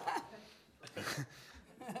 Okay.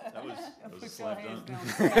 That was a slam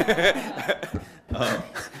dunk.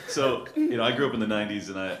 So, I grew up in the 90s,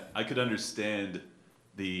 and I could understand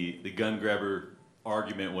the gun grabber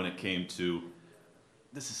argument when it came to,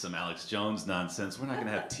 this is some Alex Jones nonsense. We're not going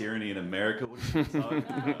to have tyranny in America. What are you talking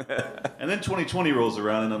about? And then 2020 rolls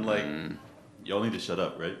around, and I'm like, y'all need to shut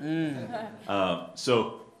up, right?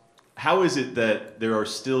 So how is it that there are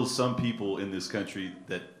still some people in this country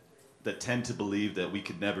that tend to believe that we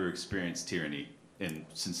could never experience tyranny in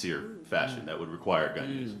sincere fashion that would require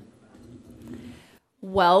gun use?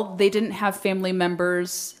 Well, they didn't have family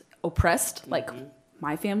members oppressed like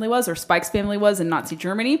my family was or Spike's family was in Nazi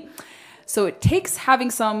Germany. So it takes having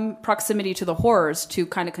some proximity to the horrors to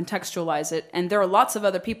kind of contextualize it. And there are lots of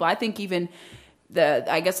other people. I think even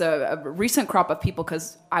a recent crop of people,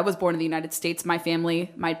 because I was born in the United States, my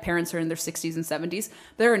family, my parents are in their 60s and 70s.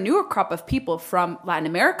 There are a newer crop of people from Latin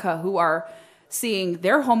America who are seeing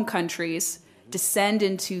their home countries descend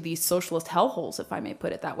into these socialist hellholes, if I may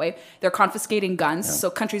put it that way. They're confiscating guns, so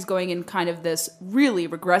countries going in kind of this really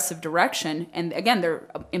regressive direction. And again, they're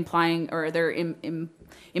implying, or they're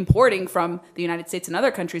importing from the United States and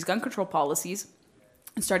other countries gun control policies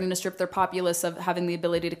and starting to strip their populace of having the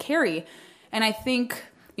ability to carry. And I think,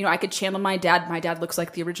 I could channel my dad. My dad looks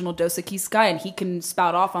like the original Dos Equis guy, and he can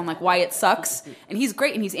spout off on why it sucks. And he's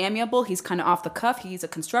great, and he's amiable. He's kind of off the cuff. He's a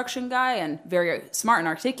construction guy and very smart and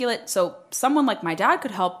articulate. So someone like my dad could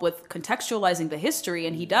help with contextualizing the history,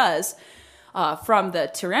 and he does, from the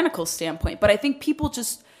tyrannical standpoint. But I think people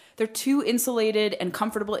they're too insulated and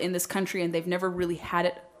comfortable in this country, and they've never really had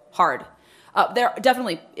it hard.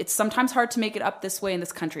 It's sometimes hard to make it up this way in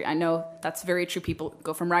this country. I know that's very true. People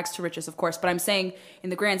go from rags to riches, of course. But I'm saying in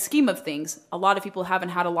the grand scheme of things, a lot of people haven't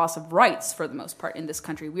had a loss of rights for the most part in this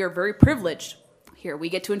country. We are very privileged here. We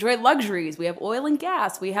get to enjoy luxuries. We have oil and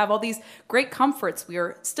gas. We have all these great comforts. We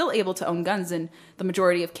are still able to own guns in the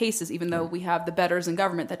majority of cases, even though we have the betters in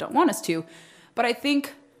government that don't want us to. But I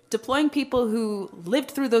think deploying people who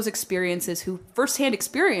lived through those experiences, who firsthand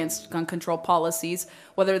experienced gun control policies,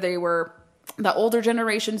 whether they were the older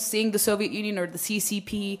generation seeing the Soviet Union or the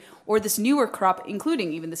CCP, or this newer crop,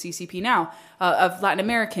 including even the CCP now, of Latin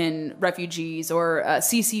American refugees or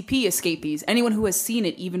CCP escapees, anyone who has seen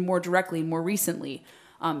it even more directly and more recently,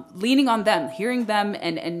 leaning on them, hearing them,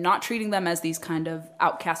 and not treating them as these kind of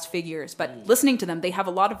outcast figures, but listening to them. They have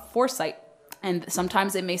a lot of foresight, and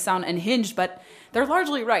sometimes it may sound unhinged, but they're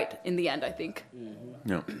largely right in the end, I think.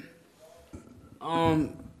 No.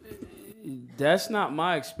 That's not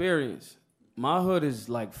my experience. My hood is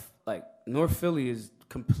like North Philly is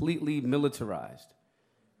completely militarized.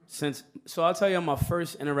 So I'll tell you my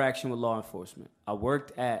first interaction with law enforcement. I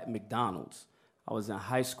worked at McDonald's. I was in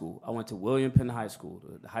high school. I went to William Penn High School.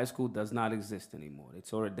 The high school does not exist anymore. They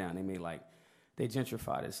tore it down. They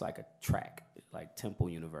gentrified it. It's like a track, like Temple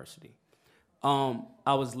University. I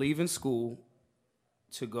was leaving school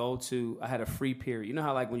to go to, I had a free period. You know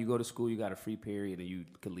how like when you go to school, you got a free period and you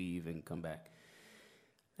could leave and come back.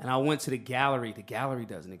 And I went to the gallery. The gallery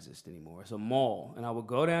doesn't exist anymore. It's a mall. And I would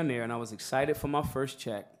go down there and I was excited for my first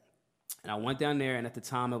check. And I went down there and at the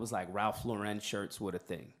time it was like Ralph Lauren shirts were the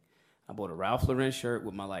thing. I bought a Ralph Lauren shirt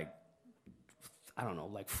with my like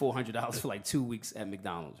 $400 for like 2 weeks at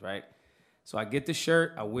McDonald's, right? So I get the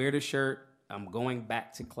shirt, I wear the shirt, I'm going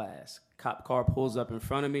back to class. Cop car pulls up in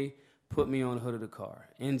front of me, put me on the hood of the car.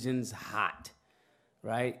 Engine's hot,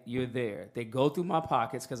 right? You're there. They go through my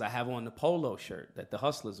pockets because I have on the polo shirt that the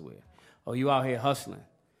hustlers wear. Oh, you out here hustling.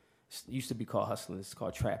 It used to be called hustling. It's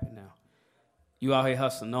called trapping now. You out here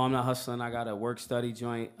hustling. No, I'm not hustling. I got a work-study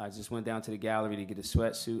joint. I just went down to the gallery to get a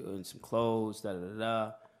sweatsuit and some clothes,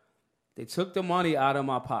 da-da-da-da. They took the money out of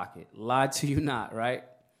my pocket. Lied to you not, right?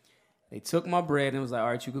 They took my bread and was like, all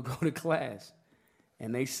right, you could go to class.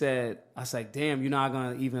 And they said, I was like, damn, you're not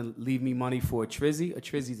going to even leave me money for a Trizzy? A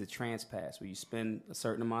Trizzy is a trans pass where you spend a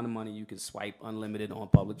certain amount of money, you can swipe unlimited on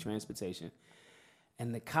public transportation.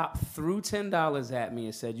 And the cop threw $10 at me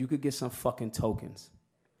and said, you could get some fucking tokens.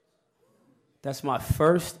 That's my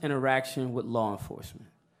first interaction with law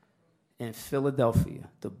enforcement in Philadelphia,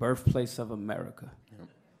 the birthplace of America. Yep.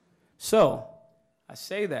 So I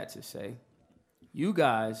say that to say, you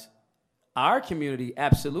guys, our community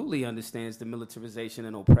absolutely understands the militarization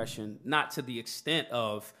and oppression, not to the extent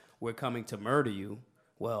of we're coming to murder you.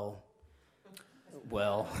 Well.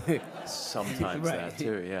 Sometimes right. That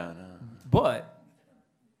too, yeah. No. But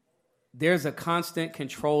there's a constant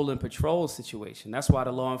control and patrol situation. That's why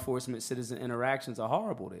the law enforcement citizen interactions are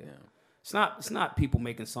horrible there. Yeah. It's not people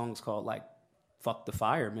making songs called like "Fuck the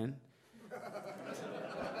Firemen."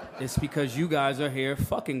 It's because you guys are here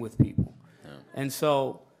fucking with people. Yeah. And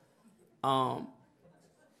so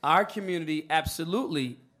our community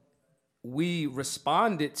absolutely, we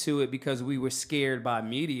responded to it because we were scared by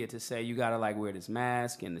media to say you gotta like wear this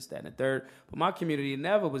mask and this, that, and the third. But my community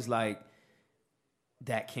never was like,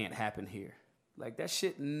 that can't happen here. Like, that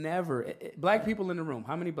shit never. Black people in the room.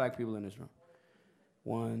 How many black people in this room?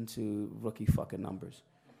 1, 2, rookie fucking numbers.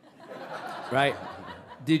 Right?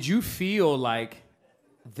 Did you feel like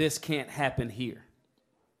this can't happen here?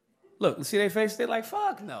 Look, see their face? They're like,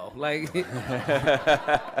 fuck no. Like,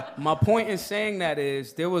 my point in saying that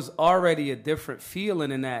is there was already a different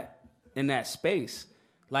feeling in that space.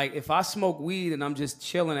 Like, if I smoke weed and I'm just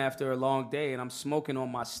chilling after a long day and I'm smoking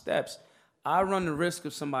on my steps, I run the risk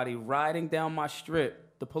of somebody riding down my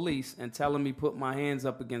strip, the police, and telling me put my hands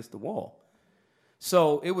up against the wall.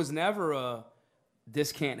 So it was never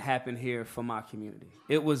this can't happen here for my community.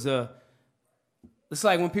 It's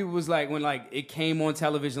like when people was like, when like it came on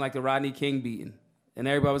television like the Rodney King beating, and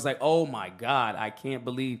everybody was like, oh my God, I can't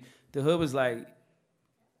believe. The hood was like,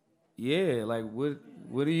 yeah, like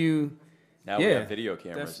what are you? Now we have video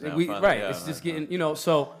cameras now. Right, yeah, it's just getting,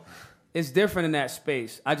 so... It's different in that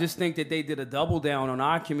space. I just think that they did a double down on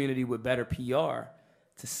our community with better PR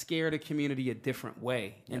to scare the community a different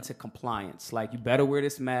way into compliance. Like, you better wear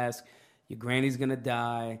this mask, your granny's gonna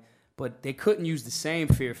die. But they couldn't use the same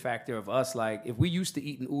fear factor of us. Like, if we used to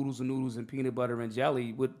eating oodles and noodles and peanut butter and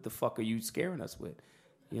jelly, what the fuck are you scaring us with?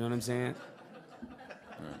 You know what I'm saying?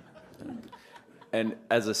 And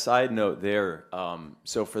as a side note there,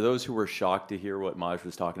 so for those who were shocked to hear what Maj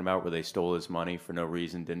was talking about, where they stole his money for no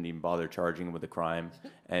reason, didn't even bother charging him with a crime,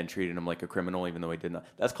 and treated him like a criminal even though he did not,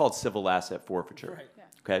 that's called civil asset forfeiture. Right. Yeah.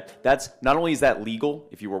 Okay, that's not only is that legal,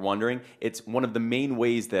 if you were wondering, it's one of the main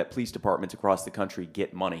ways that police departments across the country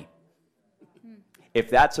get money. If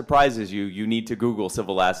that surprises you, you need to Google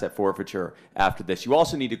civil asset forfeiture after this. You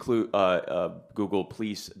also need to Google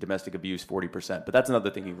police domestic abuse 40%, but that's another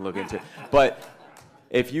thing you can look into. But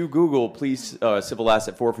if you Google police civil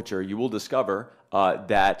asset forfeiture, you will discover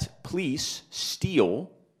that police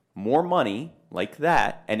steal more money like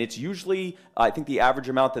that, and it's usually, I think the average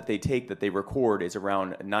amount that they take, that they record, is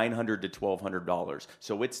around $900 to $1,200.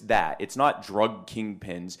 So it's that. It's not drug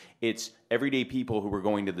kingpins. It's everyday people who are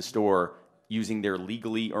going to the store using their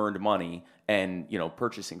legally earned money and,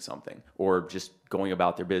 purchasing something, or just going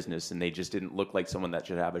about their business, and they just didn't look like someone that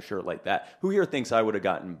should have a shirt like that. Who here thinks I would have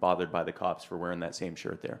gotten bothered by the cops for wearing that same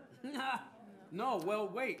shirt there? No, well,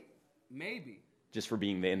 wait, maybe. Just for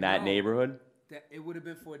being in that neighborhood? That it would have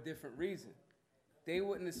been for a different reason. They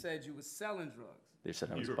wouldn't have said you was selling drugs. They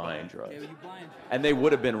said I was buying drugs. Yeah, you buying drugs. And they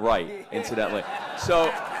would have been right, incidentally.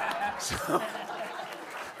 So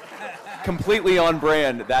completely on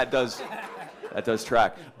brand. That does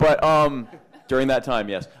track. But during that time,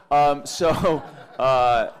 yes.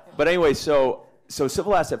 But anyway, so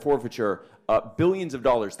civil asset forfeiture, billions of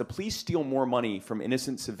dollars. The police steal more money from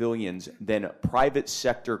innocent civilians than private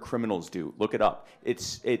sector criminals do. Look it up.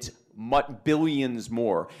 It's billions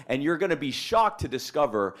more. And you're going to be shocked to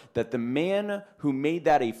discover that the man who made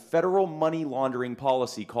that a federal money laundering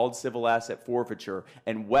policy called civil asset forfeiture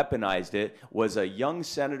and weaponized it was a young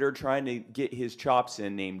senator trying to get his chops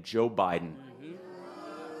in named Joe Biden.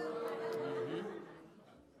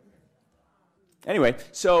 Anyway,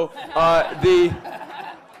 so the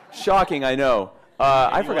shocking, I know.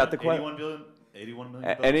 I forgot the question. 81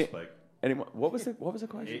 million votes, Spike. What was the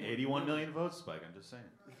question? 81 million votes, Spike. I'm just saying.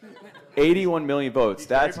 81 million votes. He's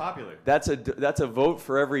very popular. That's a vote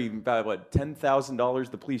for every about $10,000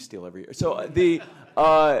 the police steal every year. So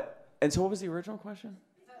and so what was the original question?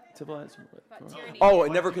 Oh,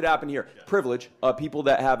 it never could happen here. Yeah. Privilege. People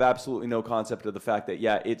that have absolutely no concept of the fact that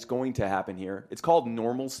it's going to happen here. It's called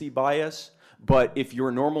normalcy bias. But if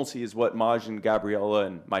your normalcy is what Maj and Gabriella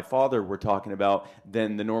and my father were talking about,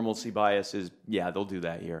 then the normalcy bias is, they'll do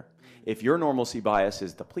that here. If your normalcy bias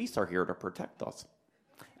is the police are here to protect us,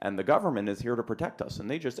 and the government is here to protect us, and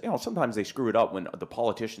they just, sometimes they screw it up when the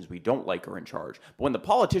politicians we don't like are in charge. But when the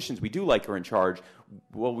politicians we do like are in charge,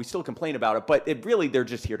 well, we still complain about it, but they're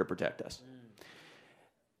just here to protect us.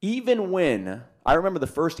 Even when, I remember the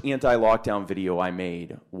first anti-lockdown video I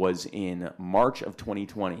made was in March of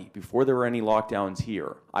 2020, before there were any lockdowns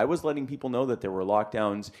here. I was letting people know that there were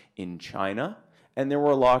lockdowns in China, and there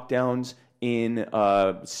were lockdowns in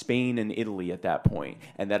Spain and Italy at that point,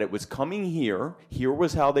 and that it was coming here. Here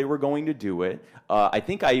was how they were going to do it. I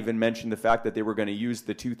think I even mentioned the fact that they were going to use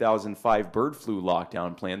the 2005 bird flu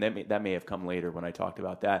lockdown plan. That may have come later when I talked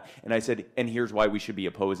about that. And I said, and here's why we should be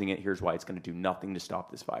opposing it. Here's why it's going to do nothing to stop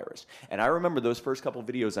this virus. And I remember those first couple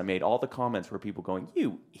videos I made, all the comments were people going,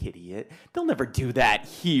 "You idiot. They'll never do that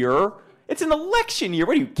here. It's an election year.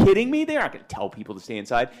 What, are you kidding me? They're not going to tell people to stay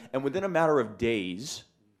inside." And within a matter of days,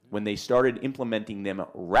 when they started implementing them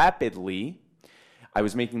rapidly, I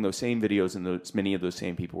was making those same videos, and many of those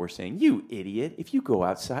same people were saying, "You idiot, if you go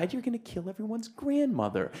outside, you're going to kill everyone's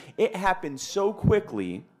grandmother." It happened so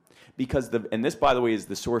quickly because, and this, by the way, is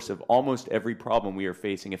the source of almost every problem we are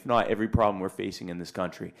facing, if not every problem we're facing in this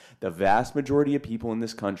country. The vast majority of people in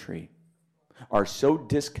this country are so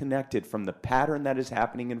disconnected from the pattern that is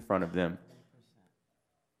happening in front of them.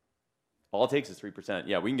 All it takes is 3%.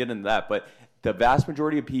 Yeah, we can get into that. But the vast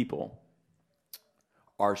majority of people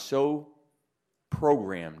are so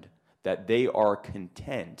programmed that they are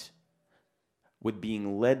content with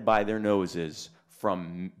being led by their noses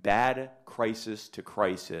from bad crisis to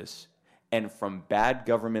crisis, and from bad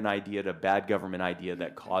government idea to bad government idea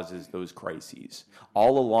that causes those crises.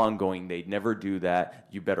 All along going, they'd never do that,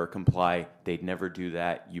 you better comply. They'd never do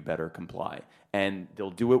that, you better comply. And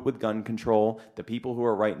they'll do it with gun control. The people who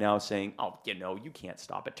are right now saying, "Oh, you can't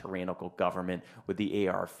stop a tyrannical government with the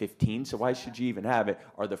AR-15, so why should you even have it?"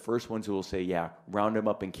 are the first ones who will say, "Yeah, round them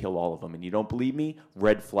up and kill all of them." And you don't believe me?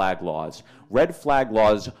 Red flag laws. Red flag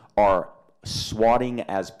laws are swatting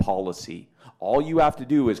as policy. All you have to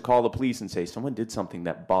do is call the police and say, "Someone did something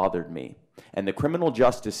that bothered me." And the criminal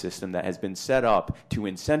justice system that has been set up to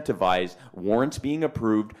incentivize warrants being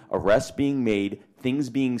approved, arrests being made, things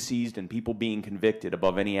being seized, and people being convicted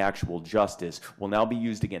above any actual justice will now be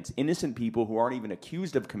used against innocent people who aren't even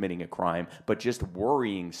accused of committing a crime, but just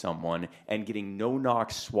worrying someone and getting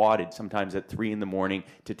no-knock swatted sometimes at 3 a.m.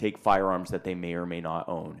 to take firearms that they may or may not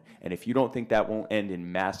own. And if you don't think that won't end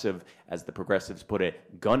in massive, as the progressives put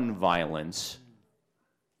it, gun violence,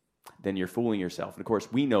 then you're fooling yourself. And of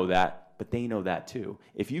course, we know that, but they know that too.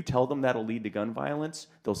 If you tell them that'll lead to gun violence,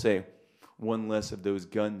 they'll say, "One less of those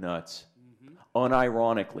gun nuts."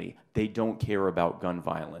 Unironically, they don't care about gun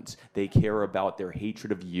violence. They care about their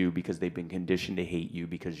hatred of you because they've been conditioned to hate you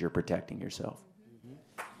because you're protecting yourself.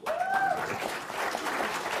 Man,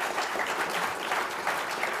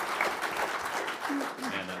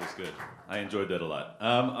 that was good. I enjoyed that a lot.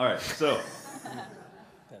 All right, so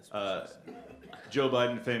Joe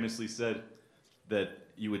Biden famously said that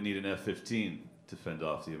you would need an F-15 to fend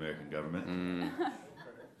off the American government.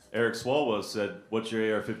 Eric Swalwell said, "What's your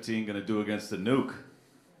AR-15 going to do against a nuke?"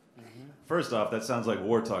 First off, that sounds like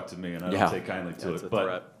war talk to me, and I don't take kindly to it.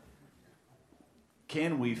 But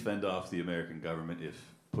can we fend off the American government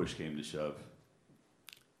if push came to shove?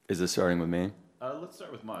 Is this starting with me? Let's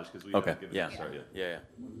start with Maj, because we haven't given it a start yet. Yeah.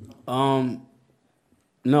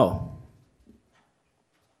 No.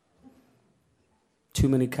 Too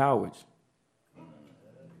many cowards.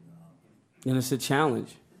 And it's a challenge.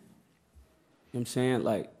 You know what I'm saying?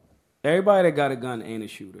 Like, everybody that got a gun ain't a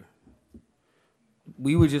shooter.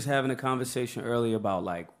 We were just having a conversation earlier about,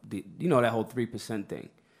 like, that whole 3% thing.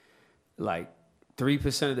 Like,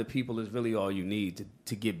 3% of the people is really all you need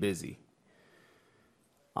to get busy.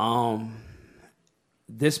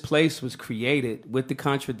 This place was created with the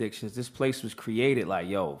contradictions. This place was created like,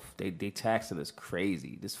 yo, they taxing us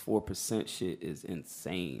crazy. This 4% shit is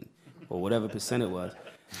insane, or whatever percent it was.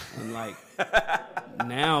 And like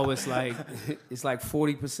now it's like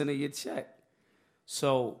 40% of your check.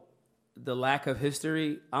 So the lack of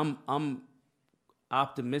history, I'm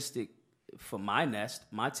optimistic for my nest,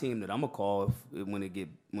 my team that I'm gonna call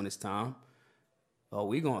when it's time. Oh,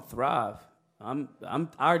 we gonna thrive. I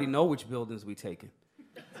already know which buildings we taking.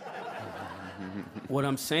 What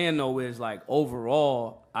I'm saying though is, like,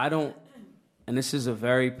 overall, I don't, and this is a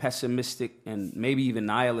very pessimistic and maybe even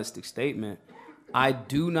nihilistic statement, I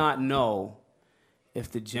do not know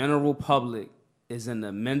if the general public is in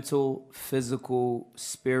the mental, physical,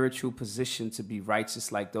 spiritual position to be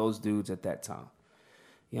righteous like those dudes at that time.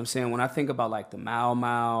 You know what I'm saying? When I think about, like, the Mau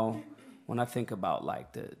Mau, when I think about,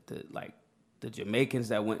 like, the Jamaicans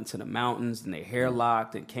that went into the mountains and their hair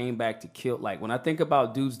locked and came back to kill. Like, when I think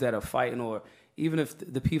about dudes that are fighting, or even if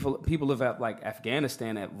the people of, like,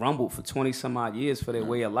 Afghanistan that rumbled for 20 some odd years for their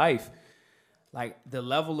way of life, like, the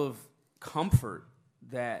level of comfort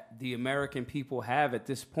that the American people have at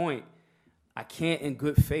this point, I can't in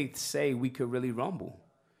good faith say we could really rumble.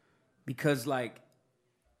 Because, like,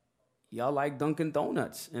 y'all like Dunkin'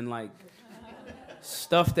 Donuts and, like,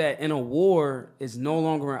 stuff that in a war is no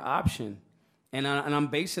longer an option. And I'm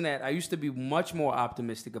basing that, I used to be much more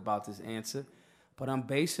optimistic about this answer, but I'm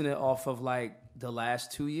basing it off of, like, the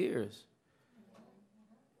last 2 years.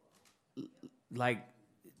 Like,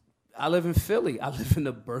 I live in Philly. I live in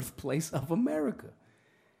the birthplace of America.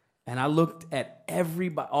 And I looked at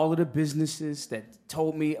all of the businesses that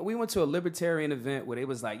told me, we went to a libertarian event where they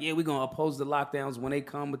was like, yeah, we're going to oppose the lockdowns when they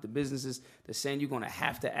come with the businesses. They're saying you're going to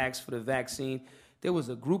have to ask for the vaccine. There was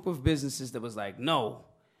a group of businesses that was like, no.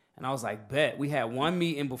 And I was like, bet. We had one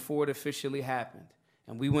meeting before it officially happened.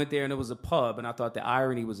 And we went there and it was a pub. And I thought the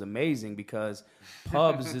irony was amazing because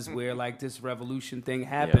pubs is where, like, this revolution thing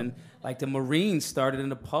happened. Yeah. Like, the Marines started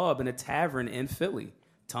in a pub in a tavern in Philly,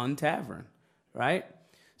 Ton Tavern, right?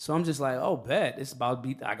 So I'm just like, oh, bet. It's about to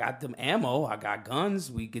be, I got them ammo. I got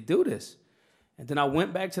guns. We could do this. And then I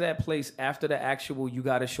went back to that place after the actual you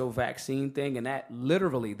got to show vaccine thing. And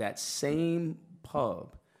that same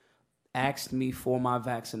pub asked me for my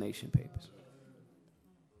vaccination papers.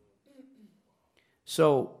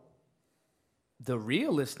 So the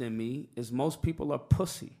realist in me is most people are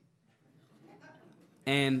pussy.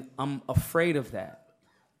 And I'm afraid of that.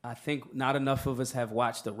 I think not enough of us have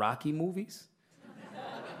watched the Rocky movies.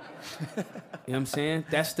 You know what I'm saying?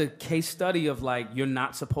 That's the case study of, like, you're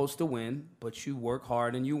not supposed to win, but you work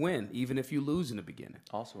hard and you win, even if you lose in the beginning.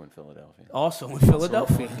 Also in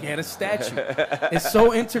Philadelphia. He had a statue. It's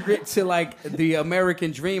so integrate to, like, the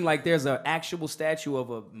American dream. Like, there's an actual statue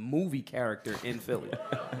of a movie character in Philly.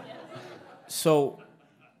 So,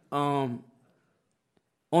 on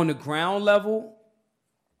the ground level,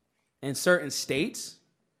 in certain states,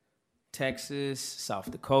 Texas,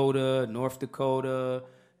 South Dakota, North Dakota,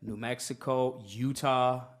 New Mexico,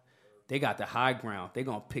 Utah, they got the high ground. They're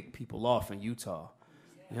going to pick people off in Utah.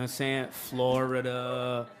 You know what I'm saying?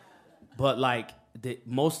 Florida. But, like,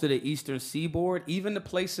 most of the eastern seaboard, even the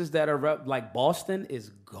places that are, like, Boston is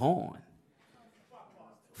gone.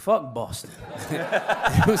 Fuck Boston. You know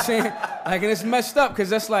what I'm saying? Like, and it's messed up because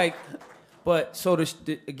that's like, but so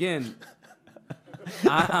again,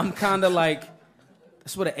 I'm kind of like,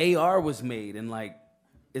 that's what an AR was made, and, like,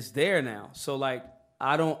 it's there now. So, like,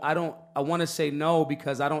 I want to say no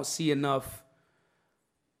because I don't see enough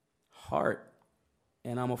heart,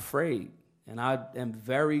 and I'm afraid, and I am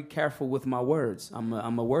very careful with my words. I'm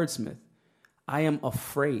a wordsmith. I am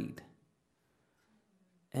afraid.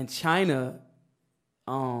 And China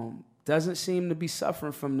doesn't seem to be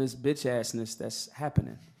suffering from this bitch-assness that's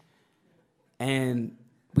happening. And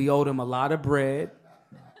we owe them a lot of bread.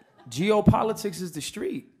 Geopolitics is the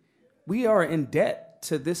street. We are in debt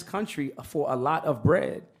to this country for a lot of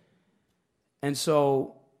bread. And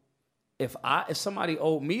so if somebody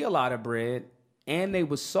owed me a lot of bread and they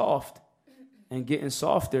was soft and getting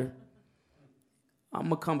softer, I'm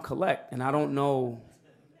gonna come collect. And I don't know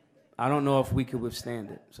if we could withstand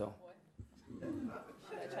it. So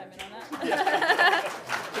Should I chime in on that?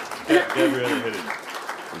 Gabriella hit it.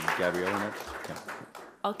 Is Gabriella next? Okay.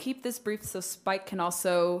 I'll keep this brief so Spike can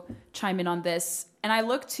also chime in on this. And I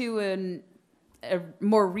look to a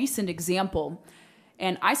more recent example.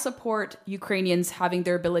 And I support Ukrainians having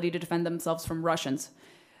their ability to defend themselves from Russians.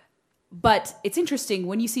 But it's interesting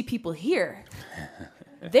when you see people here,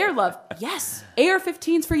 their love, yes,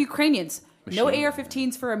 AR-15s for Ukrainians, no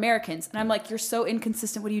AR-15s for Americans. And I'm like, you're so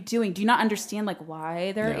inconsistent. What are you doing? Do you not understand like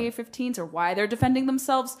why there are AR-15s or why they're defending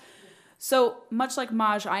themselves? So much like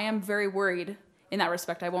Maj, I am very worried in that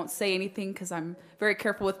respect. I won't say anything because I'm very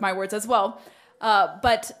careful with my words as well.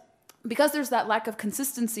 But because there's that lack of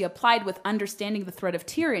consistency applied with understanding the threat of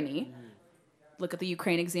tyranny, look at the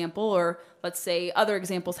Ukraine example, or let's say other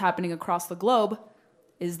examples happening across the globe,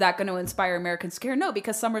 is that going to inspire Americans to care? No,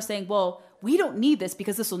 because some are saying, well, we don't need this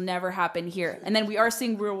because this will never happen here. And then we are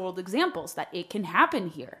seeing real world examples that it can happen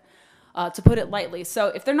here, to put it lightly. So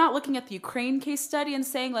if they're not looking at the Ukraine case study and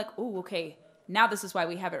saying like, oh, okay, now this is why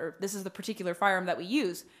we have it, or this is the particular firearm that we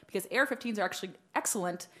use, because AR-15s are actually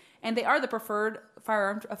excellent, and they are the preferred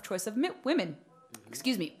firearm of choice of women.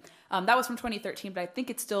 Excuse me. That was from 2013, but I think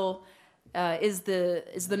it still is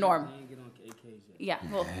the norm. Yeah,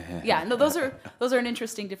 well, yeah, no, those are an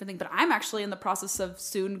interesting different thing. But I'm actually in the process of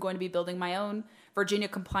soon going to be building my own Virginia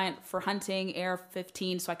compliant for hunting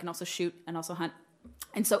AR-15, so I can also shoot and also hunt.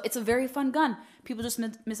 And so it's a very fun gun. People just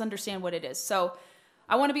misunderstand what it is. So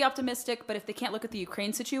I want to be optimistic, but if they can't look at the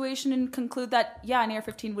Ukraine situation and conclude that, yeah, an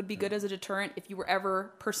AR-15 would be good as a deterrent if you were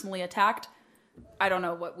ever personally attacked, I don't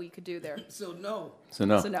know what we could do there. So no. So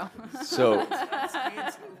no. So no. So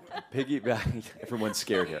piggyback. Everyone's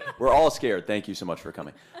scared here. We're all scared. Thank you so much for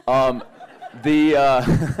coming. And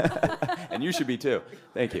you should be too.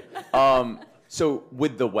 Thank you. So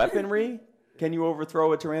with the weaponry, can you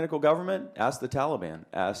overthrow a tyrannical government? Ask the Taliban.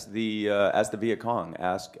 Ask the Viet Cong.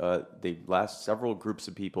 Ask the last several groups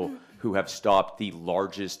of people who have stopped the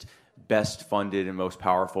largest, best funded and most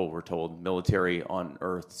powerful, we're told, military on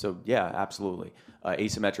earth. So yeah, absolutely.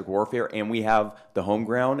 Asymmetric warfare. And we have the home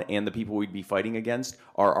ground, and the people we'd be fighting against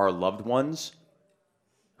are our loved ones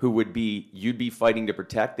who you'd be fighting to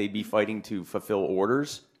protect, they'd be fighting to fulfill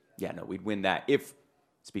orders. Yeah, no, we'd win that if,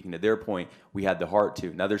 speaking to their point, we had the heart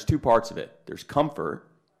to. Now there's two parts of it. There's comfort,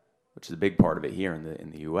 which is a big part of it here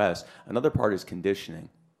in the US. Another part is conditioning.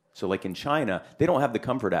 So like in China, they don't have the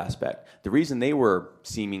comfort aspect. The reason they were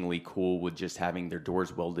seemingly cool with just having their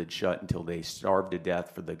doors welded shut until they starved to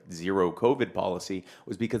death for the zero COVID policy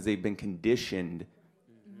was because they've been conditioned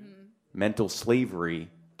mental slavery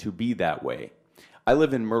to be that way. I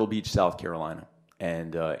live in Myrtle Beach, South Carolina.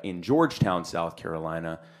 And in Georgetown, South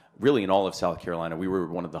Carolina, really in all of South Carolina, we were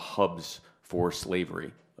one of the hubs for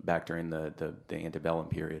slavery back during the antebellum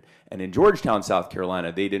period. And in Georgetown, South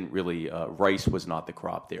Carolina, they didn't really, rice was not the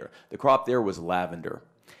crop there. The crop there was lavender.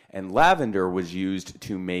 And lavender was used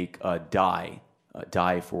to make dye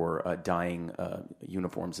for dyeing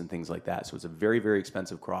uniforms and things like that. So it's a very, very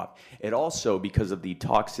expensive crop. It also, because of the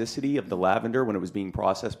toxicity of the lavender when it was being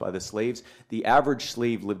processed by the slaves, the average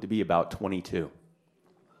slave lived to be about 22.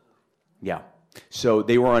 Yeah. So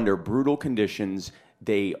they were under brutal conditions.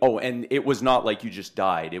 And it was not like you just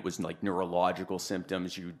died. It was like neurological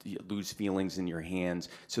symptoms. You lose feelings in your hands.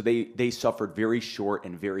 So they suffered very short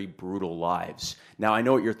and very brutal lives. Now, I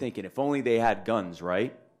know what you're thinking. If only they had guns,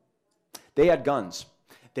 right? They had guns.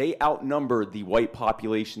 They outnumbered the white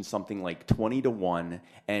population something like 20-1,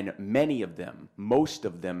 and most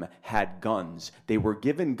of them had guns. They were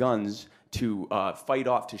given guns to fight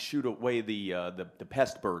off, to shoot away the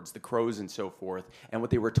pest birds, the crows and so forth. And what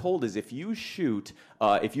they were told is if you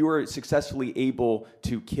are successfully able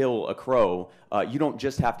to kill a crow, you don't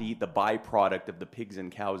just have to eat the byproduct of the pigs and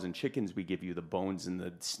cows and chickens we give you, the bones and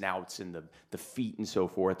the snouts and the feet and so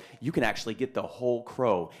forth. You can actually get the whole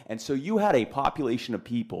crow. And so you had a population of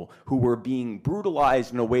people who were being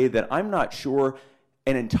brutalized in a way that I'm not sure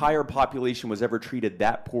an entire population was ever treated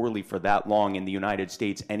that poorly for that long in the United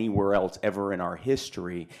States anywhere else ever in our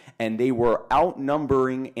history. And they were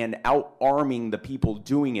outnumbering and out-arming the people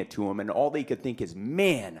doing it to them. And all they could think is,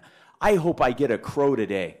 man, I hope I get a crow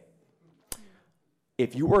today.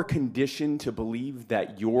 If you are conditioned to believe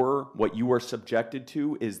that what you are subjected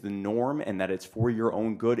to is the norm and that it's for your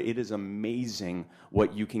own good, it is amazing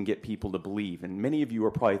what you can get people to believe. And many of you are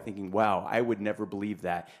probably thinking, wow, I would never believe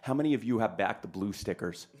that. How many of you have back the blue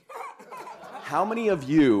stickers? How many of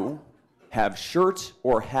you have shirts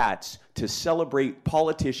or hats to celebrate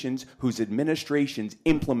politicians whose administrations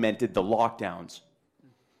implemented the lockdowns?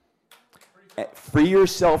 Free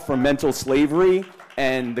yourself from mental slavery,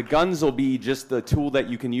 and the guns will be just the tool that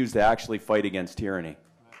you can use to actually fight against tyranny.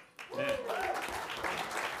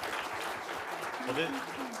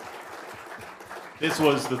 This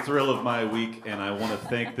was the thrill of my week, and I want to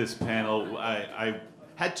thank this panel. I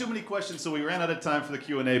Had too many questions, so we ran out of time for the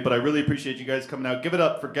Q&A, but I really appreciate you guys coming out. Give it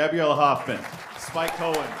up for Gabriella Hoffman, Spike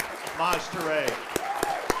Cohen, Maj Touré.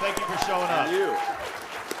 Thank you for showing up. Thank you.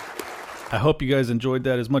 I hope you guys enjoyed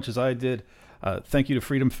that as much as I did. Thank you to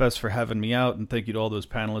Freedom Fest for having me out, and thank you to all those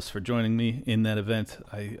panelists for joining me in that event.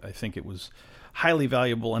 I think it was highly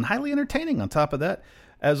valuable and highly entertaining on top of that.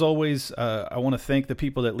 As always, I want to thank the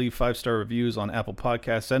people that leave 5-star reviews on Apple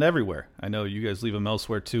Podcasts and everywhere. I know you guys leave them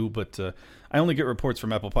elsewhere too, but I only get reports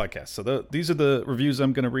from Apple Podcasts. So these are the reviews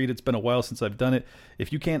I'm going to read. It's been a while since I've done it.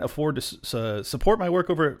 If you can't afford to support my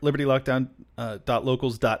work over at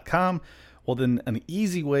libertylockdown.locals.com, well, then an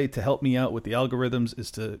easy way to help me out with the algorithms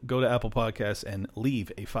is to go to Apple Podcasts and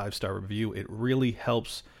leave a 5-star review. It really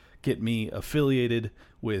helps get me affiliated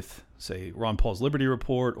with, say, Ron Paul's Liberty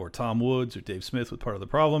Report or Tom Woods or Dave Smith with Part of the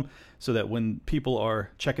Problem, so that when people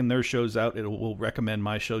are checking their shows out, it will recommend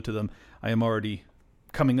my show to them. I am already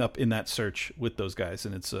coming up in that search with those guys,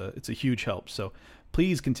 and it's a huge help. So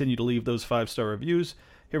please continue to leave those 5-star reviews.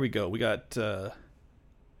 Here we go. We got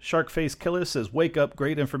Sharkface Killer says, wake up,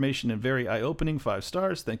 great information and very eye-opening, 5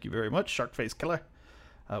 stars. Thank you very much, Sharkface Killer.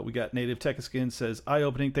 We got Native Techaskin says,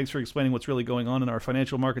 eye-opening, thanks for explaining what's really going on in our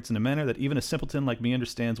financial markets in a manner that even a simpleton like me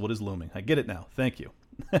understands what is looming. I get it now. Thank you.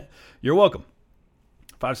 You're welcome.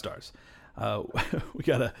 5 stars. We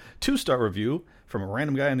got a 2-star review from a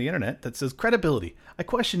random guy on the internet that says, credibility. I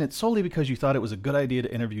question it solely because you thought it was a good idea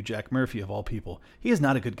to interview Jack Murphy of all people. He is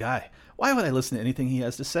not a good guy. Why would I listen to anything he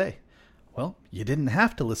has to say? Well, you didn't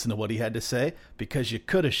have to listen to what he had to say because you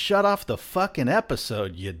could have shut off the fucking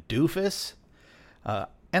episode, you doofus.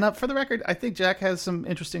 And for the record, I think Jack has some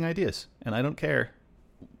interesting ideas, and I don't care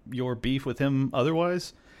your beef with him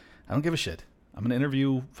otherwise. I don't give a shit. I'm going to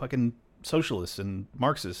interview fucking socialists and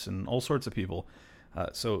Marxists and all sorts of people.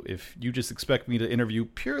 So if you just expect me to interview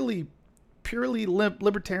purely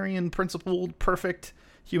libertarian, principled, perfect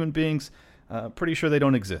human beings, pretty sure they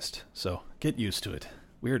don't exist. So get used to it.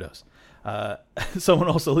 Weirdos. Someone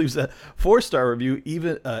also leaves a 4-star review.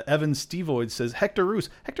 Even Evan Stevoid says, Hector Roos.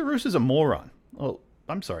 Hector Roos is a moron. Well,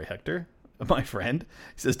 I'm sorry, Hector, my friend.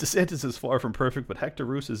 He says, DeSantis is far from perfect, but Hector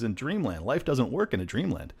Roos is in dreamland. Life doesn't work in a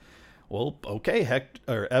dreamland. Well, okay,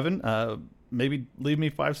 Evan, maybe leave me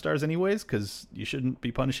 5 stars anyways, because you shouldn't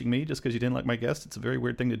be punishing me just because you didn't like my guest. It's a very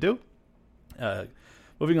weird thing to do.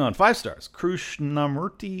 Moving on, 5 stars.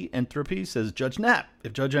 Krishnamurti Entropy says, Judge Knapp,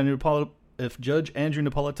 if Judge Andrew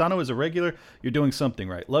Napolitano is a regular, you're doing something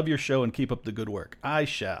right. Love your show and keep up the good work. I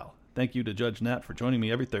shall. Thank you to Judge Nat for joining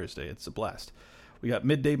me every Thursday. It's a blast. We got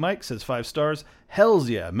Midday Mike says 5 stars. Hells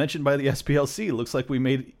yeah, mentioned by the SPLC. Looks like we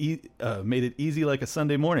made it easy like a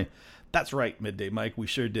Sunday morning. That's right, Midday Mike. We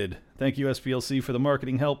sure did. Thank you, SPLC, for the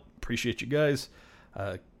marketing help. Appreciate you guys.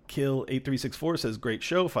 Kill8364 says great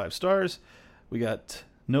show, 5 stars. We got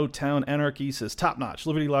No Town Anarchy says top notch.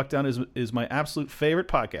 Liberty Lockdown is my absolute favorite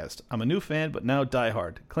podcast. I'm a new fan, but now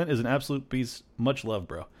diehard. Clint is an absolute beast. Much love,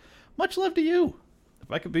 bro. Much love to you.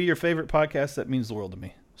 If I could be your favorite podcast, that means the world to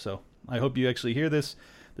me. So I hope you actually hear this.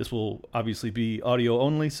 This will obviously be audio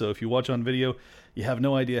only, so if you watch on video, you have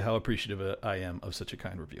no idea how appreciative I am of such a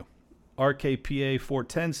kind review.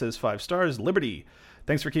 RKPA410 says 5 stars. Liberty,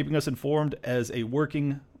 thanks for keeping us informed. As a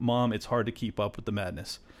working mom, it's hard to keep up with the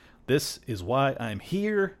madness. This is why I'm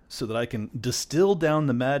here, so that I can distill down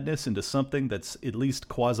the madness into something that's at least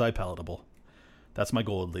quasi-palatable. That's my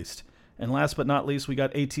goal, at least. And last but not least, we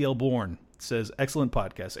got ATL Born. It says, excellent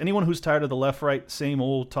podcast. Anyone who's tired of the left-right, same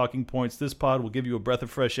old talking points, this pod will give you a breath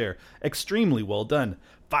of fresh air. Extremely well done.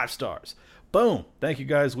 5 stars. Boom. Thank you,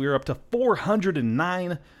 guys. We are up to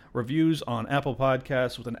 409 reviews on Apple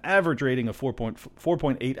Podcasts with an average rating of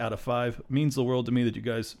 4.8 out of 5. Means the world to me that you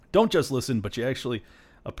guys don't just listen, but you actually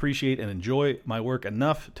appreciate and enjoy my work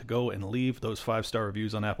enough to go and leave those 5-star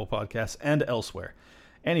reviews on Apple Podcasts and elsewhere.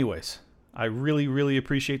 Anyways, I really, really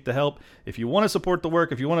appreciate the help. If you want to support the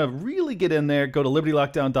work, if you want to really get in there, go to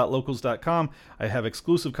libertylockdown.locals.com. I have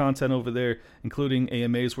exclusive content over there, including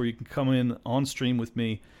AMAs where you can come in on stream with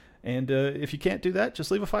me. And if you can't do that,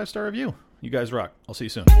 just leave a 5-star review. You guys rock. I'll see you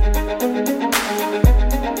soon.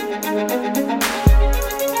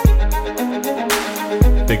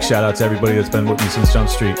 Big shout out to everybody that's been with me since Jump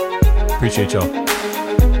Street. Appreciate y'all.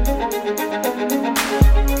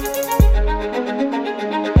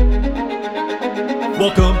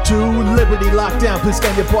 Welcome to Liberty Lockdown. Please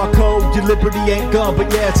scan your barcode. Your liberty ain't gone,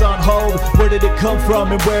 but yeah, it's on hold. Where did it come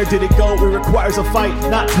from and where did it go? It requires a fight,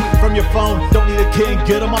 not tweeting from your phone. Don't need a king,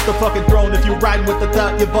 get him off the fucking throne. If you're riding with the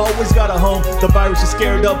thought, you've always got a home. The virus you're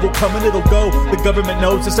scared of will come and it'll go. The government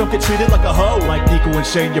knows this, don't get treated like a hoe. Like Nico and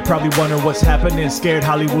Shane, you're probably wondering what's happening. Scared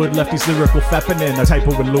Hollywood left these lyrical fapping in. A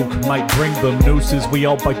typo with Luke might bring them nooses. We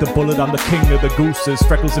all bite the bullet, I'm the king of the gooses.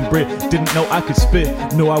 Freckles and Brit didn't know I could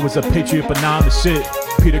spit. Knew I was a patriot, but now I'm the shit.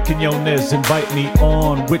 Peter Quinones, invite me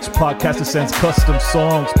on. Which podcaster sends custom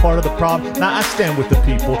songs? Part of the problem? Nah, I stand with the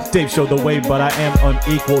people. Dave showed the way, but I am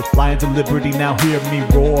unequal. Lions of Liberty, now hear me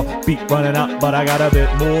roar. Beat running out, but I got a bit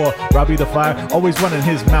more. Robbie the Fire, always running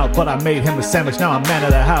his mouth, but I made him a sandwich, now I'm man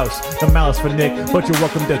of the house. The malice for Nick, but you're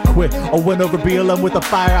welcome to quit. I went over BLM with the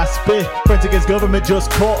fire I spit. Friends against government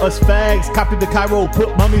just call us fags. Copy the Cairo,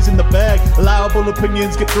 put mummies in the bag. Allowable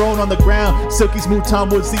opinions get thrown on the ground. Silky Smooth Tom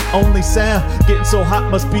was the only sound. Getting so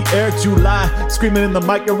hot must be Air July. Screaming in the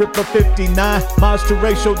mic, a Ripper 59. Maj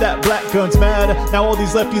Toure showed that black guns matter. Now all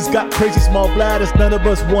these lefties got crazy small bladders. None of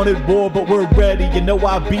us wanted war, but we're ready. You know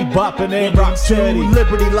I be bopping and rock steady.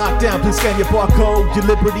 Liberty Lockdown, please scan your barcode. Your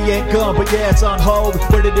liberty ain't gone, but yeah, it's on hold.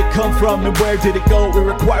 Where did it come from and where did it go? It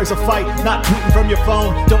requires a fight, not tweeting from your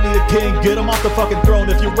phone. Don't need a king, get him off the fucking throne.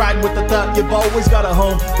 If you're riding with the thought, you've always got a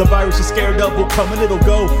home. The virus you're scared of will come and it'll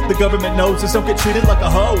go. The government knows this, don't get treated like a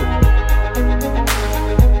hoe.